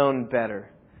have known better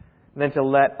than to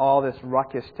let all this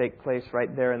ruckus take place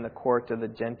right there in the court of the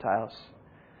Gentiles.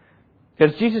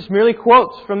 Because Jesus merely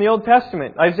quotes from the Old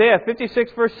Testament. Isaiah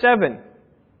 56 verse 7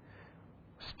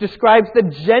 describes the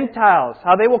Gentiles,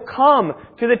 how they will come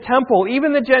to the temple,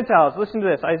 even the Gentiles. Listen to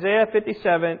this, Isaiah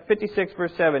 56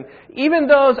 verse 7. Even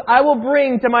those I will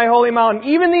bring to my holy mountain.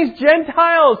 Even these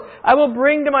Gentiles I will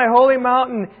bring to my holy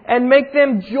mountain and make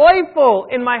them joyful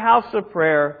in my house of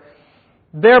prayer.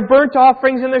 Their burnt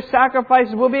offerings and their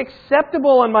sacrifices will be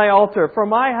acceptable on my altar. For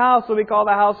my house will be called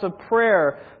a house of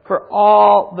prayer for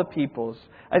all the peoples.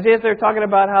 Isaiah, they're talking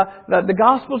about how the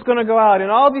gospel's going to go out,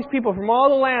 and all these people from all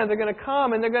the lands are going to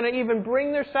come, and they're going to even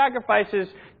bring their sacrifices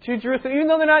to Jerusalem. Even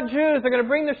though they're not Jews, they're going to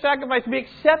bring their sacrifice to be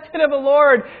accepted of the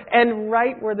Lord. And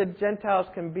right where the Gentiles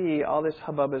can be, all this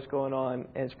hubbub is going on,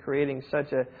 and it's creating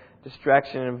such a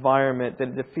distraction environment that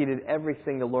it defeated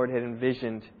everything the Lord had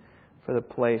envisioned for the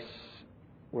place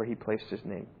where He placed His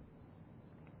name.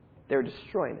 They were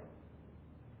destroying it.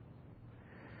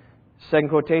 Second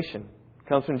quotation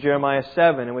comes from Jeremiah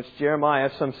 7, in which Jeremiah,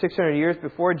 some 600 years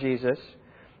before Jesus,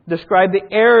 described the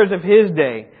errors of his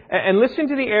day. And listen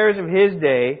to the errors of his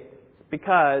day,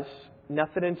 because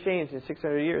nothing had changed in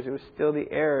 600 years. It was still the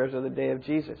errors of the day of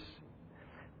Jesus.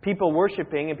 People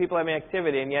worshiping and people having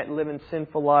activity, and yet living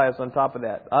sinful lives on top of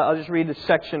that. I'll just read the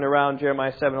section around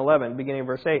Jeremiah 7:11, beginning of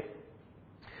verse 8.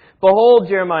 Behold,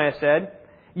 Jeremiah said,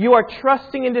 you are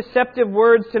trusting in deceptive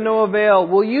words to no avail.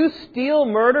 Will you steal,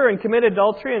 murder, and commit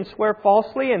adultery, and swear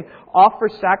falsely, and offer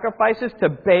sacrifices to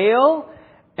Baal,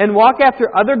 and walk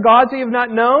after other gods that you have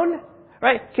not known?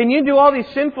 Right? Can you do all these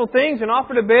sinful things and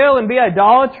offer to Baal and be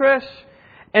idolatrous,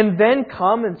 and then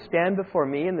come and stand before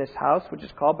me in this house, which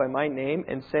is called by my name,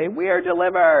 and say, we are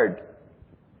delivered?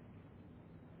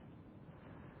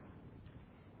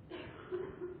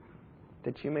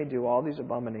 That you may do all these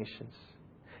abominations.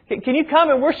 Can you come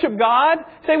and worship God?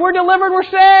 Say, we're delivered, we're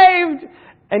saved!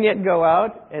 And yet go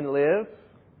out and live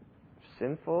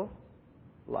sinful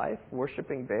life,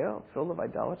 worshiping Baal, filled with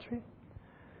idolatry?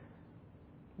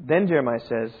 Then Jeremiah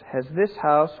says, has this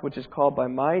house, which is called by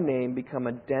my name, become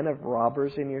a den of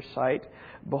robbers in your sight?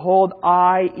 Behold,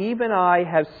 I, even I,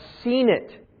 have seen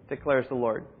it, declares the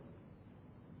Lord.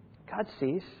 God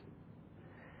sees.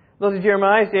 Those of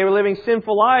Jeremiah's day were living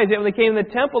sinful lives. Yet when they came to the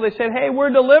temple, they said, hey,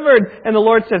 we're delivered. And the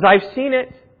Lord says, I've seen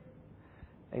it.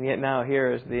 And yet now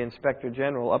here is the Inspector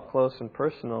General, up close and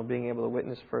personal, being able to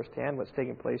witness firsthand what's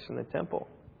taking place in the temple.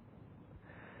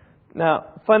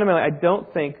 Now, fundamentally, I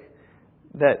don't think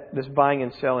that this buying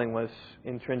and selling was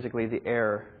intrinsically the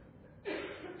error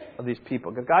of these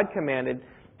people. Because God commanded,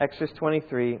 Exodus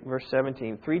 23, verse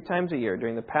 17, 3 times a year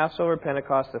during the Passover,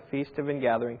 Pentecost, the Feast of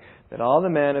Ingathering, that all the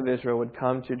men of Israel would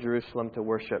come to Jerusalem to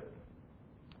worship.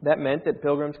 That meant that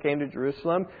pilgrims came to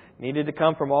Jerusalem, needed to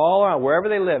come from all around, wherever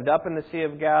they lived, up in the Sea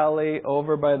of Galilee,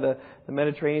 over by the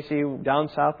Mediterranean Sea, down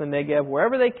south in the Negev,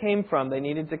 wherever they came from, they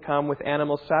needed to come with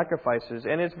animal sacrifices.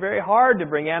 And it's very hard to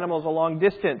bring animals a long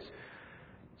distance.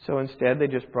 So instead, they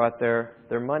just brought their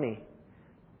money.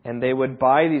 And they would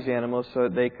buy these animals so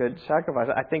that they could sacrifice.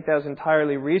 I think that was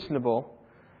entirely reasonable.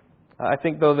 I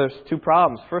think, though, there's 2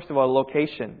 problems. First of all,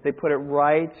 location. They put it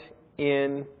right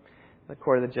in the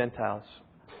court of the Gentiles.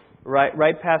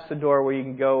 Right past the door where you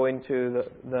can go into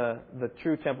the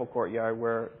true temple courtyard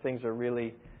where things are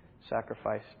really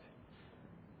sacrificed.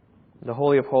 The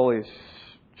Holy of Holies,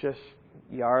 just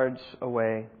yards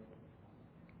away.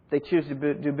 They choose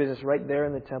to do business right there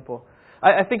in the temple.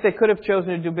 I think they could have chosen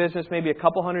to do business maybe a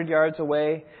couple hundred yards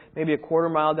away, maybe a quarter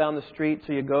mile down the street,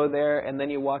 so you go there and then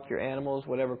you walk your animals,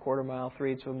 whatever, quarter mile,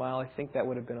 3/8 of a mile. I think that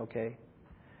would have been okay.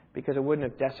 Because it wouldn't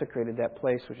have desecrated that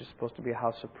place, which is supposed to be a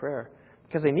house of prayer.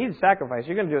 Because they needed sacrifice.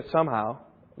 You're going to do it somehow.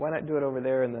 Why not do it over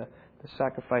there in the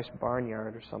sacrifice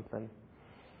barnyard or something?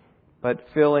 But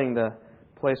filling the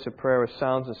place of prayer with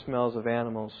sounds and smells of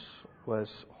animals was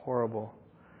horrible.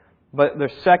 But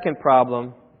their second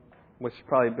problem, which is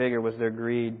probably bigger, was their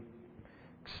greed.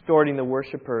 Extorting the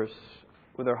worshipers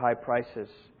with their high prices.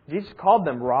 Jesus called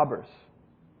them robbers.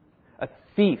 A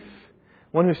thief.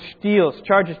 One who steals,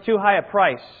 charges too high a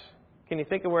price. Can you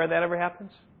think of where that ever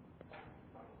happens?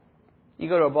 You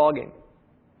go to a ball game.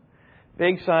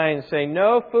 Big signs saying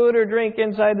no food or drink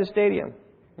inside the stadium.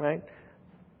 Right?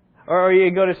 Or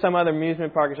you go to some other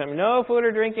amusement park or something. No food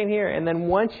or drink in here. And then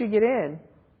once you get in,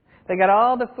 they got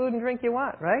all the food and drink you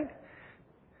want, right?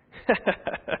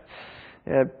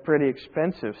 Yeah, pretty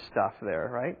expensive stuff there,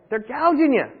 right? They're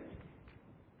gouging you.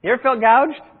 You ever felt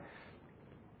gouged?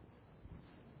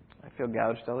 I feel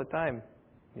gouged all the time.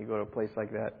 You go to a place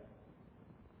like that.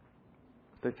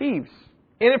 They're thieves.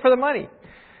 In it for the money.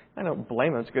 I don't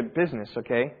blame them. It's good business,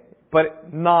 okay?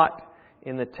 But not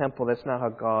in the temple. That's not how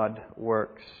God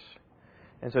works.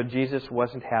 And so Jesus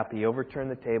wasn't happy. He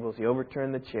overturned the tables. He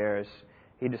overturned the chairs.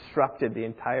 He disrupted the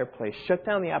entire place. Shut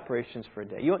down the operations for a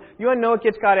day. You want to know what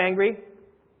gets God angry?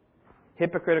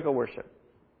 Hypocritical worship.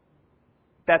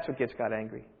 That's what gets God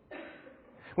angry.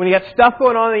 When you got stuff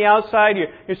going on the outside,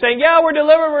 you're saying, yeah, we're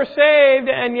delivered, we're saved,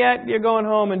 and yet you're going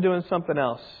home and doing something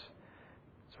else.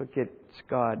 That's what gets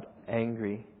God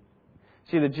angry.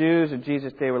 See, the Jews of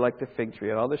Jesus' day were like the fig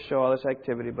tree. All this show, all this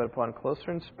activity, but upon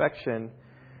closer inspection,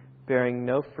 bearing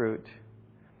no fruit.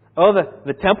 Oh,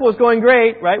 the temple was going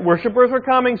great, right? Worshippers were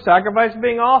coming, sacrifices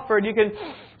being offered. You can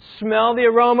smell the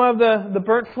aroma of the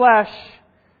burnt flesh.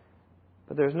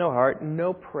 But there's no heart,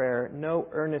 no prayer, no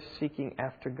earnest seeking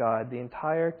after God. The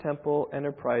entire temple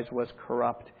enterprise was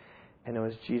corrupt, and it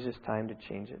was Jesus' time to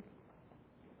change it.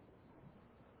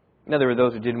 Now, there were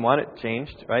those who didn't want it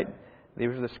changed, right? These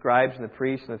were the scribes and the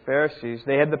priests and the Pharisees.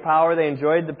 They had the power, they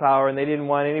enjoyed the power, and they didn't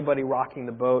want anybody rocking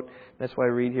the boat. That's why I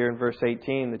read here in verse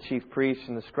 18, the chief priests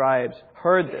and the scribes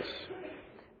heard this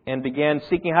and began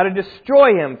seeking how to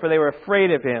destroy him, for they were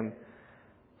afraid of him.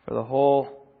 For the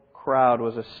whole crowd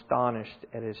was astonished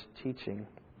at his teaching.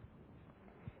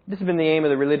 This has been the aim of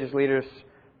the religious leaders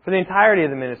for the entirety of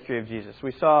the ministry of Jesus.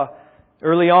 We saw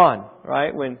early on,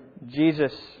 right, when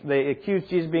they accused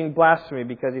Jesus of being blasphemy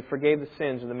because he forgave the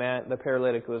sins of the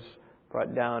paralytic who was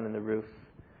brought down in the roof.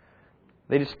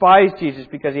 They despised Jesus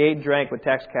because he ate and drank with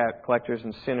tax collectors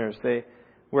and sinners. They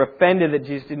were offended that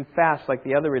Jesus didn't fast like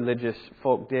the other religious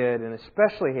folk did, and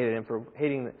especially hated him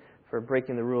for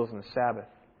breaking the rules on the Sabbath.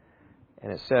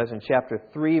 And it says in chapter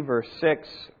 3, verse 6,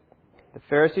 the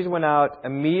Pharisees went out,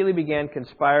 immediately began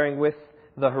conspiring with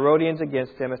the Herodians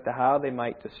against him as to how they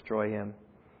might destroy him.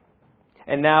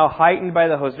 And now, heightened by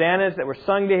the hosannas that were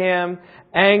sung to him,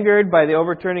 angered by the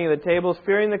overturning of the tables,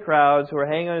 fearing the crowds who were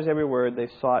hanging on his every word, they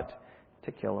sought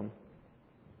to kill him.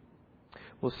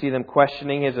 We'll see them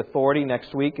questioning His authority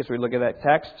next week as we look at that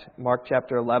text. Mark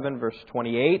chapter 11, verse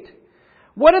 28.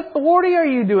 What authority are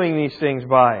you doing these things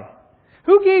by?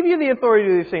 Who gave you the authority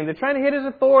to do these things? They're trying to hit His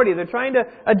authority. They're trying to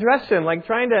address Him, like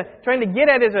trying to get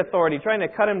at His authority, trying to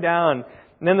cut Him down.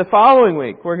 And then the following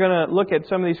week, we're going to look at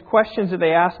some of these questions that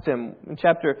they asked Him in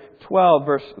chapter 12,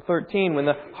 verse 13, when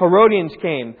the Herodians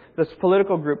came, this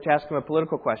political group, to ask Him a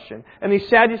political question. And these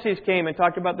Sadducees came and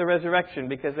talked about the resurrection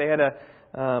because they had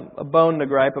a bone to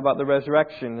gripe about the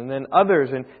resurrection. And then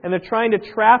others, and they're trying to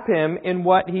trap Him in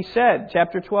what He said.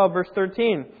 Chapter 12, verse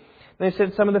 13. And they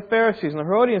said some of the Pharisees and the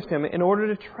Herodians came in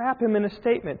order to trap Him in a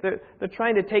statement. They're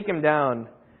trying to take Him down.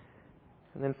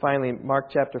 And then finally,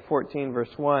 Mark chapter 14, verse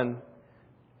 1.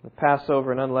 The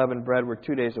Passover and unleavened bread were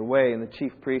 2 days away, and the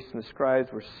chief priests and the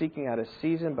scribes were seeking out a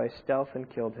season by stealth and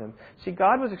killed Him. See,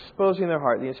 God was exposing their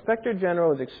heart. The Inspector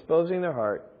General was exposing their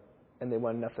heart, and they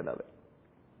wanted nothing of it.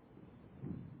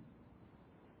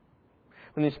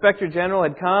 When the Inspector General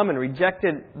had come and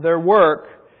rejected their work,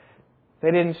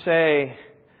 they didn't say,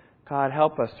 God,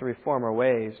 help us to reform our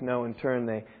ways. No, in turn,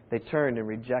 they turned and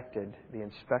rejected the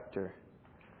inspector.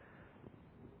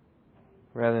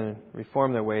 Rather than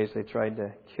reform their ways, they tried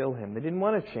to kill Him. They didn't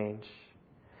want to change.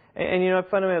 And you know,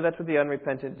 fundamentally, that's what the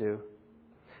unrepentant do.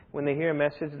 When they hear a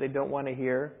message they don't want to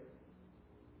hear,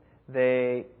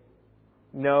 they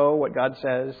know what God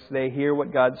says, they hear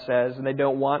what God says, and they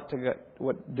don't want to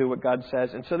do what God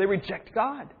says, and so they reject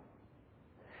God.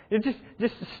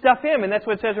 Just stuff Him, and that's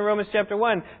what it says in Romans chapter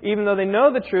 1. Even though they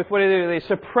know the truth, what do? They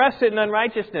suppress it in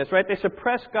unrighteousness, right? They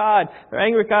suppress God. They're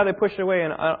angry with God, they push it away.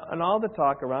 And all the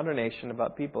talk around our nation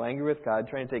about people angry with God,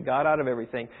 trying to take God out of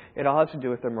everything, it all has to do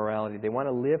with their morality. They want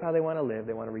to live how they want to live.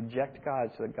 They want to reject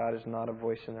God so that God is not a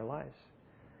voice in their lives.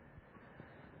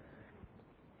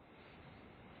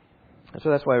 And so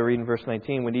that's why we read in verse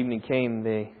 19, when evening came,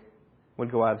 they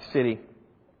would go out of the city.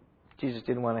 Jesus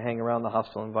didn't want to hang around the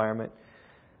hostile environment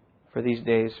for these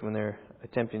days when they're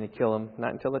attempting to kill Him,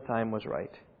 not until the time was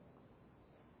right.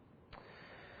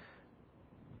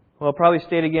 Well, probably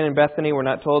stayed again in Bethany, we're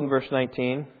not told in verse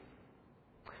 19,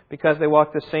 because they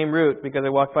walked the same route, because they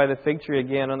walked by the fig tree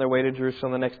again on their way to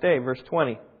Jerusalem the next day. Verse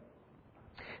 20.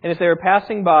 And as they were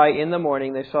passing by in the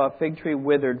morning, they saw a fig tree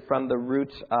withered from the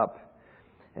roots up.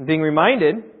 And being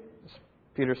reminded,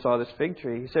 Peter saw this fig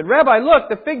tree. He said, Rabbi, look,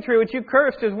 the fig tree which you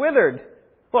cursed is withered.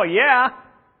 Well, yeah.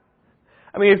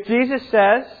 I mean, if Jesus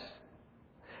says,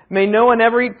 may no one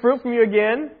ever eat fruit from you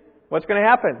again, what's going to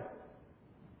happen?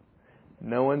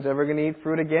 No one's ever going to eat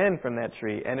fruit again from that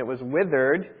tree. And it was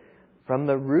withered from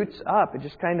the roots up. It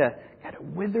just kind of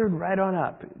withered right on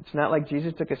up. It's not like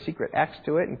Jesus took a secret axe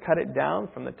to it and cut it down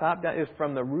from the top down. It was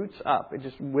from the roots up. It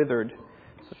just withered.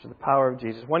 Such is the power of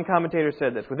Jesus. One commentator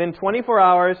said this. Within 24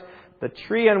 hours, the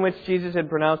tree on which Jesus had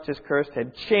pronounced His curse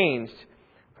had changed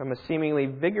from a seemingly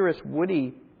vigorous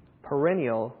woody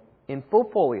perennial in full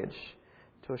foliage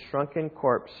to a shrunken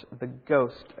corpse, the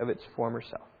ghost of its former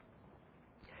self.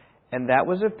 And that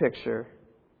was a picture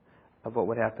of what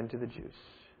would happen to the Jews.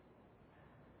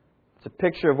 It's a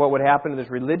picture of what would happen to this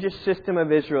religious system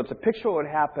of Israel. It's a picture of what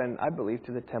would happen, I believe,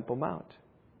 to the Temple Mount.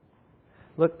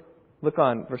 Look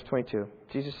on, verse 22.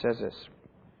 Jesus says this.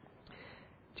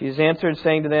 Jesus answered,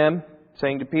 saying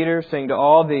to Peter, saying to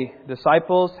all the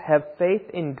disciples, have faith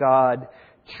in God.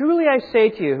 Truly I say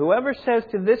to you, whoever says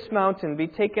to this mountain, be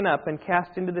taken up and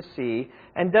cast into the sea,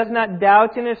 and does not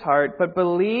doubt in his heart, but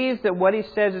believes that what he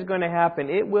says is going to happen,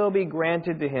 it will be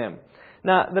granted to him.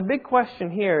 Now, the big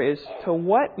question here is, to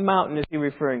what mountain is he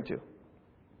referring to?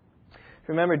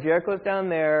 Remember, Jericho's down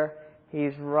there.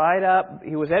 He's right up.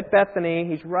 He was at Bethany.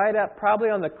 He's right up, probably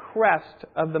on the crest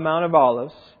of the Mount of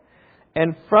Olives.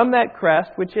 And from that crest,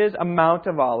 which is a Mount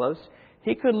of Olives,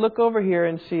 he could look over here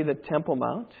and see the Temple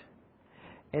Mount.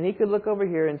 And he could look over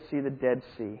here and see the Dead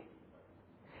Sea.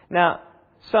 Now,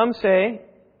 some say,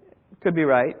 could be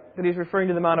right, that he's referring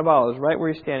to the Mount of Olives, right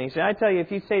where he's standing. He said, I tell you,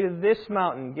 if you say to this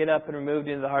mountain, get up and remove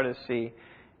into the heart of the sea,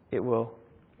 it will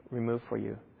remove for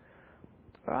you.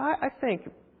 But I think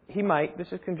he might, this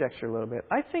is conjecture a little bit,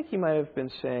 I think he might have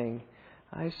been saying,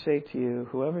 I say to you,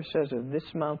 whoever says of this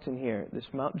mountain here, this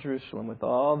Mount Jerusalem with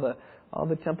all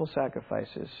the temple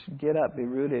sacrifices, get up, be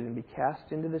rooted, and be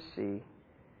cast into the sea,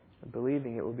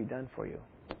 believing it will be done for you.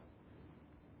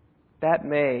 That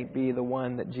may be the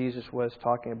one that Jesus was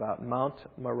talking about, Mount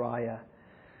Moriah.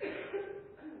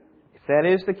 If that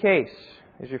is the case,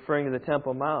 he's referring to the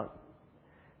Temple Mount,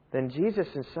 then Jesus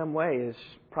in some way is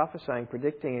prophesying,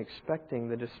 predicting, expecting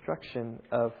the destruction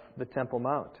of the Temple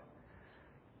Mount.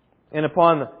 And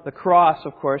upon the cross,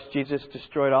 of course, Jesus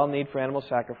destroyed all need for animal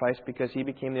sacrifice because he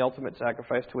became the ultimate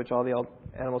sacrifice to which all the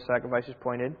animal sacrifices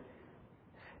pointed.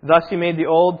 Thus He made the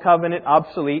old covenant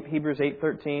obsolete, Hebrews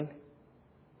 8:13.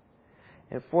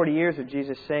 In 40 years of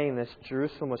Jesus saying this,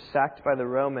 Jerusalem was sacked by the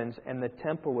Romans and the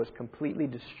temple was completely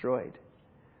destroyed.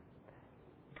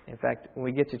 In fact, when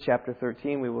we get to chapter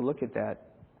 13, we will look at that.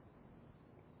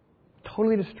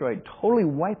 Totally destroyed, totally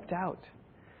wiped out.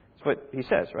 That's what He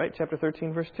says, right? Chapter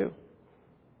 13, verse 2.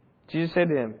 Jesus said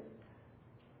to him,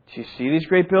 "Do you see these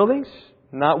great buildings?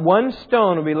 Not one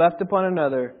stone will be left upon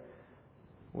another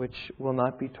which will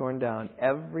not be torn down."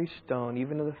 Every stone,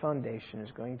 even to the foundation,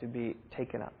 is going to be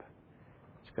taken up.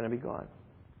 It's going to be gone.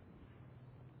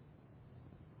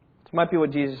 This might be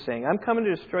what Jesus is saying. I'm coming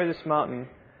to destroy this mountain.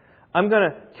 I'm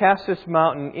going to cast this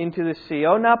mountain into the sea.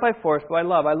 Oh, not by force, but by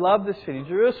love. I love this city.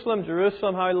 Jerusalem,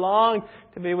 Jerusalem, how I long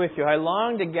to be with you. I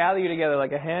long to gather you together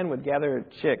like a hen would gather her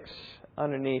chicks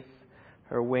underneath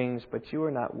her wings, but you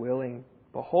are not willing.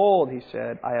 Behold, He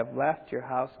said, I have left your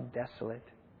house desolate.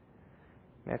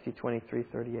 Matthew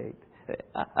 23:38.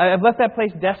 I have left that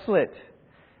place desolate.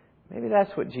 Maybe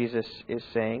that's what Jesus is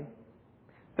saying.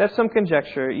 That's some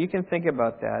conjecture. You can think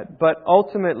about that. But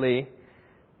ultimately,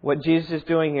 what Jesus is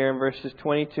doing here in verses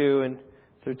 22 and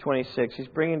through 26, He's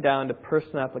bringing down to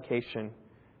personal application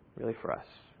really for us.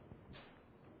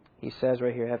 He says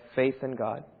right here, have faith in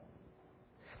God.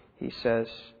 He says,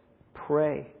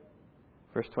 pray.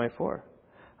 Verse 24,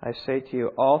 I say to you,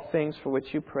 all things for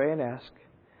which you pray and ask,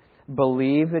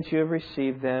 believe that you have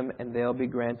received them and they'll be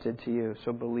granted to you.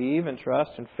 So believe and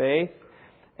trust and faith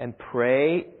and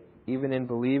pray even in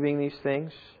believing these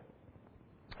things.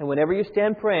 And whenever you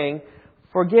stand praying,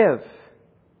 forgive.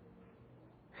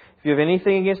 If you have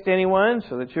anything against anyone,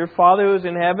 so that your Father who is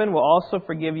in heaven will also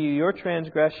forgive you your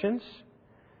transgressions.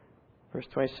 Verse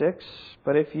 26,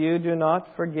 but if you do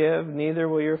not forgive, neither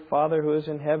will your Father who is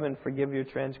in heaven forgive your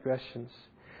transgressions.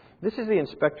 This is the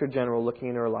Inspector General looking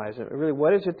in our lives. Really,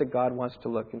 what is it that God wants to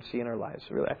look and see in our lives?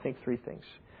 Really, I think three things.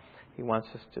 He wants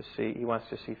to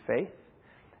see faith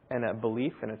and a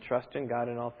belief and a trust in God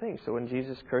in all things. So when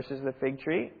Jesus curses the fig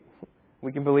tree,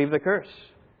 we can believe the curse.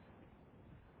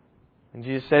 When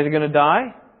Jesus says He's going to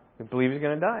die, we believe He's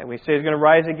going to die. When He says He's going to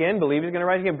rise again, believe He's going to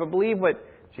rise again. But believe what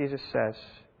Jesus says.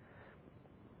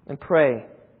 And pray.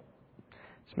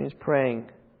 This means praying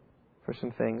for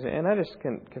some things. And I just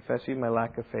can confess even my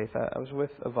lack of faith. I was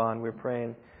with Yvonne. We were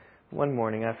praying one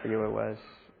morning. I forget what it was.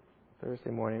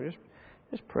 Thursday morning. We were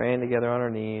just praying together on our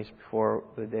knees before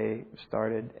the day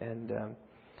started. And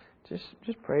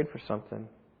just prayed for something.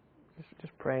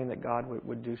 Just praying that God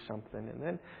would do something.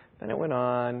 And then it went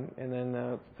on. And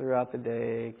then throughout the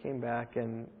day, came back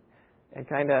and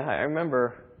kind of, I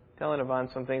remember telling Yvonne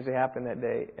some things that happened that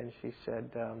day. And she said,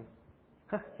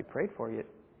 you prayed for it,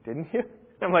 didn't you?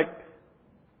 I'm like,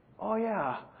 oh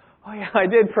yeah, I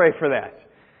did pray for that.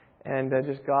 And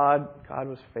just God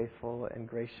was faithful and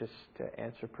gracious to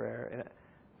answer prayer. And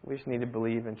we just need to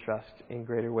believe and trust in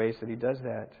greater ways that He does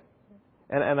that.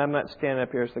 And I'm not standing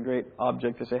up here as the great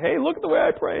object to say, hey, look at the way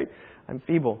I pray. I'm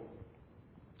feeble.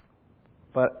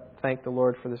 But thank the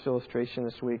Lord for this illustration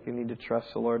this week. We need to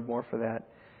trust the Lord more for that.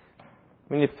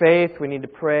 We need faith, we need to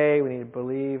pray, we need to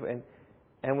believe,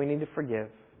 and we need to forgive.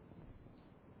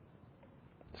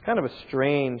 It's kind of a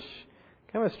strange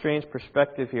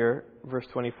perspective here, verse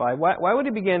 25. Why would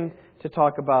He begin to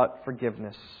talk about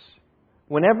forgiveness?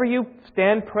 Whenever you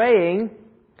stand praying,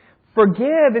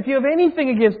 forgive if you have anything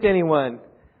against anyone.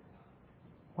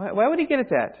 Why would He get at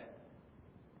that?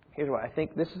 Here's why. I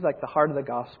think this is like the heart of the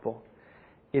gospel,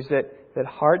 is that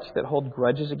hearts that hold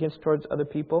grudges towards other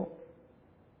people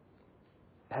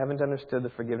haven't understood the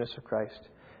forgiveness of Christ.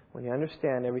 When you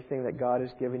understand everything that God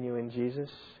has given you in Jesus,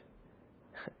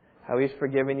 how He's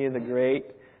forgiven you the great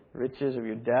riches of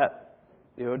your debt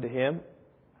you owed to Him,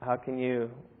 how can you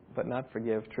but not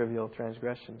forgive trivial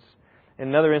transgressions? In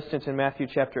another instance in Matthew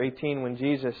chapter 18, when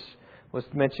Jesus was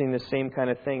mentioning the same kind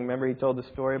of thing, remember He told the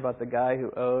story about the guy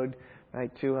who owed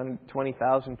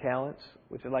 220,000 talents,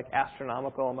 which is like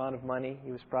astronomical amount of money.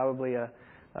 He was probably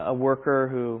a worker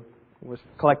who was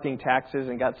collecting taxes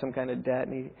and got some kind of debt,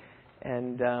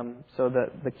 so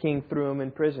the king threw him in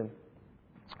prison.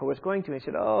 Or was going to. He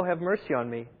said, "Oh, have mercy on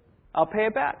me. I'll pay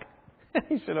it back."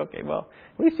 He said, "Okay, well,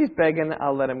 at least he's begging.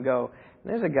 I'll let him go."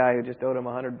 And there's a guy who just owed him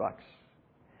 $100,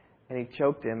 and he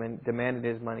choked him and demanded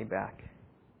his money back,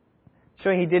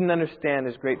 showing he didn't understand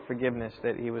His great forgiveness,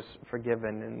 that he was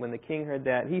forgiven. And when the king heard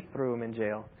that, he threw him in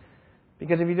jail.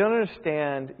 Because if you don't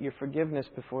understand your forgiveness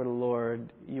before the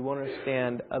Lord, you won't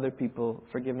understand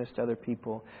forgiveness to other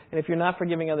people. And if you're not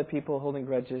forgiving other people, holding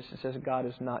grudges, it says God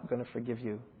is not going to forgive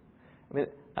you. I mean,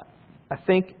 I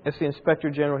think as the Inspector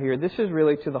General here, this is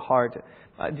really to the heart.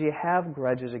 Do you have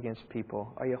grudges against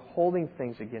people? Are you holding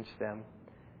things against them?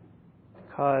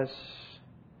 Because,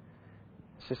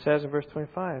 as it says in verse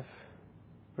 25,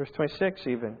 verse 26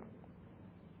 even.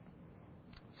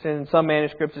 In some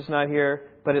manuscripts it's not here,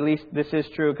 but at least this is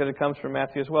true because it comes from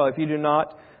Matthew as well. If you do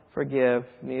not forgive,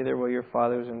 neither will your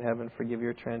Father who is in heaven forgive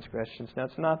your transgressions. Now,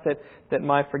 it's not that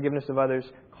my forgiveness of others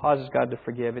causes God to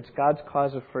forgive. It's God's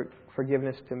cause of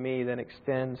forgiveness to me that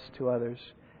extends to others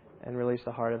and release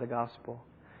the heart of the gospel.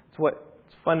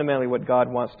 It's fundamentally what God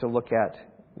wants to look at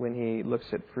when He looks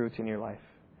at fruit in your life.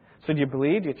 So do you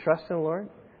believe? Do you trust in the Lord?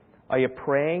 Are you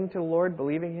praying to the Lord,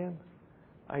 believing Him?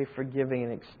 Are you forgiving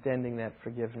and extending that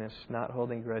forgiveness, not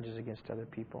holding grudges against other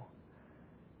people?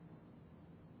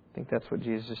 I think that's what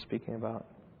Jesus is speaking about.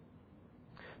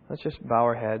 Let's just bow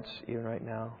our heads even right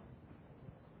now.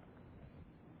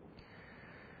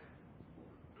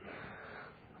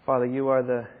 Father, You are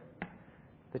the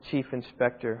Chief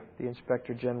Inspector, the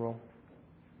Inspector General,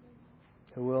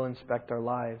 who will inspect our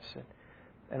lives.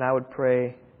 And I would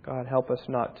pray, God, help us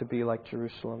not to be like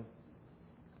Jerusalem.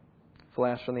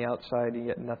 Flash on the outside and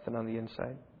yet nothing on the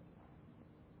inside.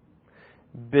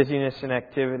 Busyness and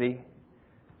activity,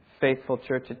 faithful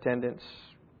church attendance,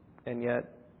 and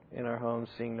yet in our homes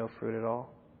seeing no fruit at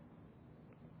all.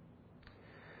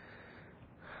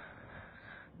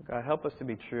 God, help us to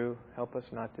be true. Help us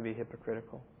not to be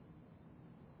hypocritical.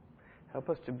 Help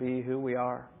us to be who we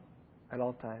are at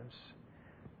all times.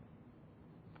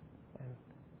 And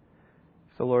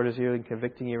if the Lord is here and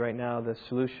convicting you right now, the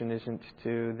solution isn't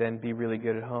to then be really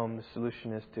good at home. The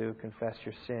solution is to confess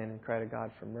your sin and cry to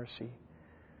God for mercy,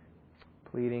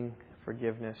 pleading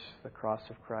forgiveness, the cross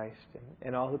of Christ.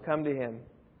 And all who come to Him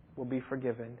will be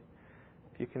forgiven.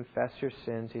 If you confess your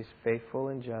sins, He's faithful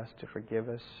and just to forgive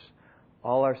us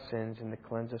all our sins and to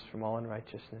cleanse us from all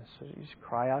unrighteousness. So you just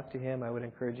cry out to Him. I would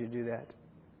encourage you to do that.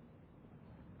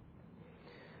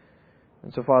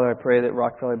 And so, Father, I pray that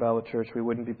Rock Valley Bible Church, we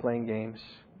wouldn't be playing games,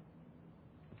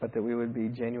 but that we would be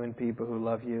genuine people who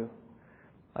love You.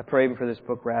 I pray even for this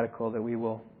book, Radical, that we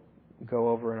will go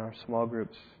over in our small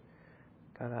groups.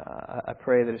 God, I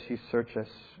pray that as You search us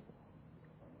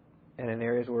and in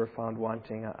areas where we're found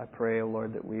wanting, I pray, O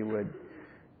Lord, that we would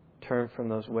turn from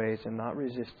those ways and not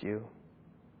resist You,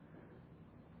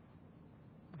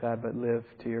 God, but live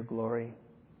to Your glory,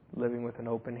 living with an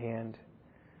open hand,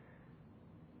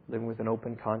 living with an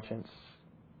open conscience,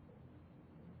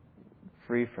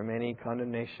 free from any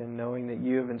condemnation, knowing that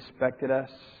You have inspected us,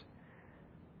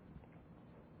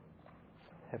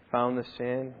 have found the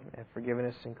sin, have forgiven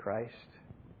us in Christ.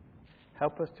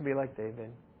 Help us to be like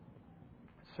David.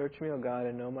 Search me, O God,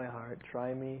 and know my heart.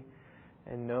 Try me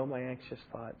and know my anxious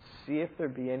thoughts. See if there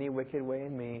be any wicked way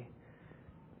in me.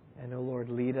 And, O Lord,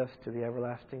 lead us to the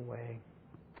everlasting way,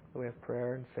 the way of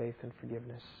prayer and faith and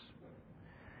forgiveness.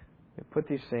 We put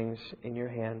these things in Your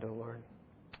hand, O Lord.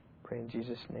 Pray in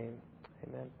Jesus' name.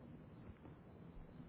 Amen.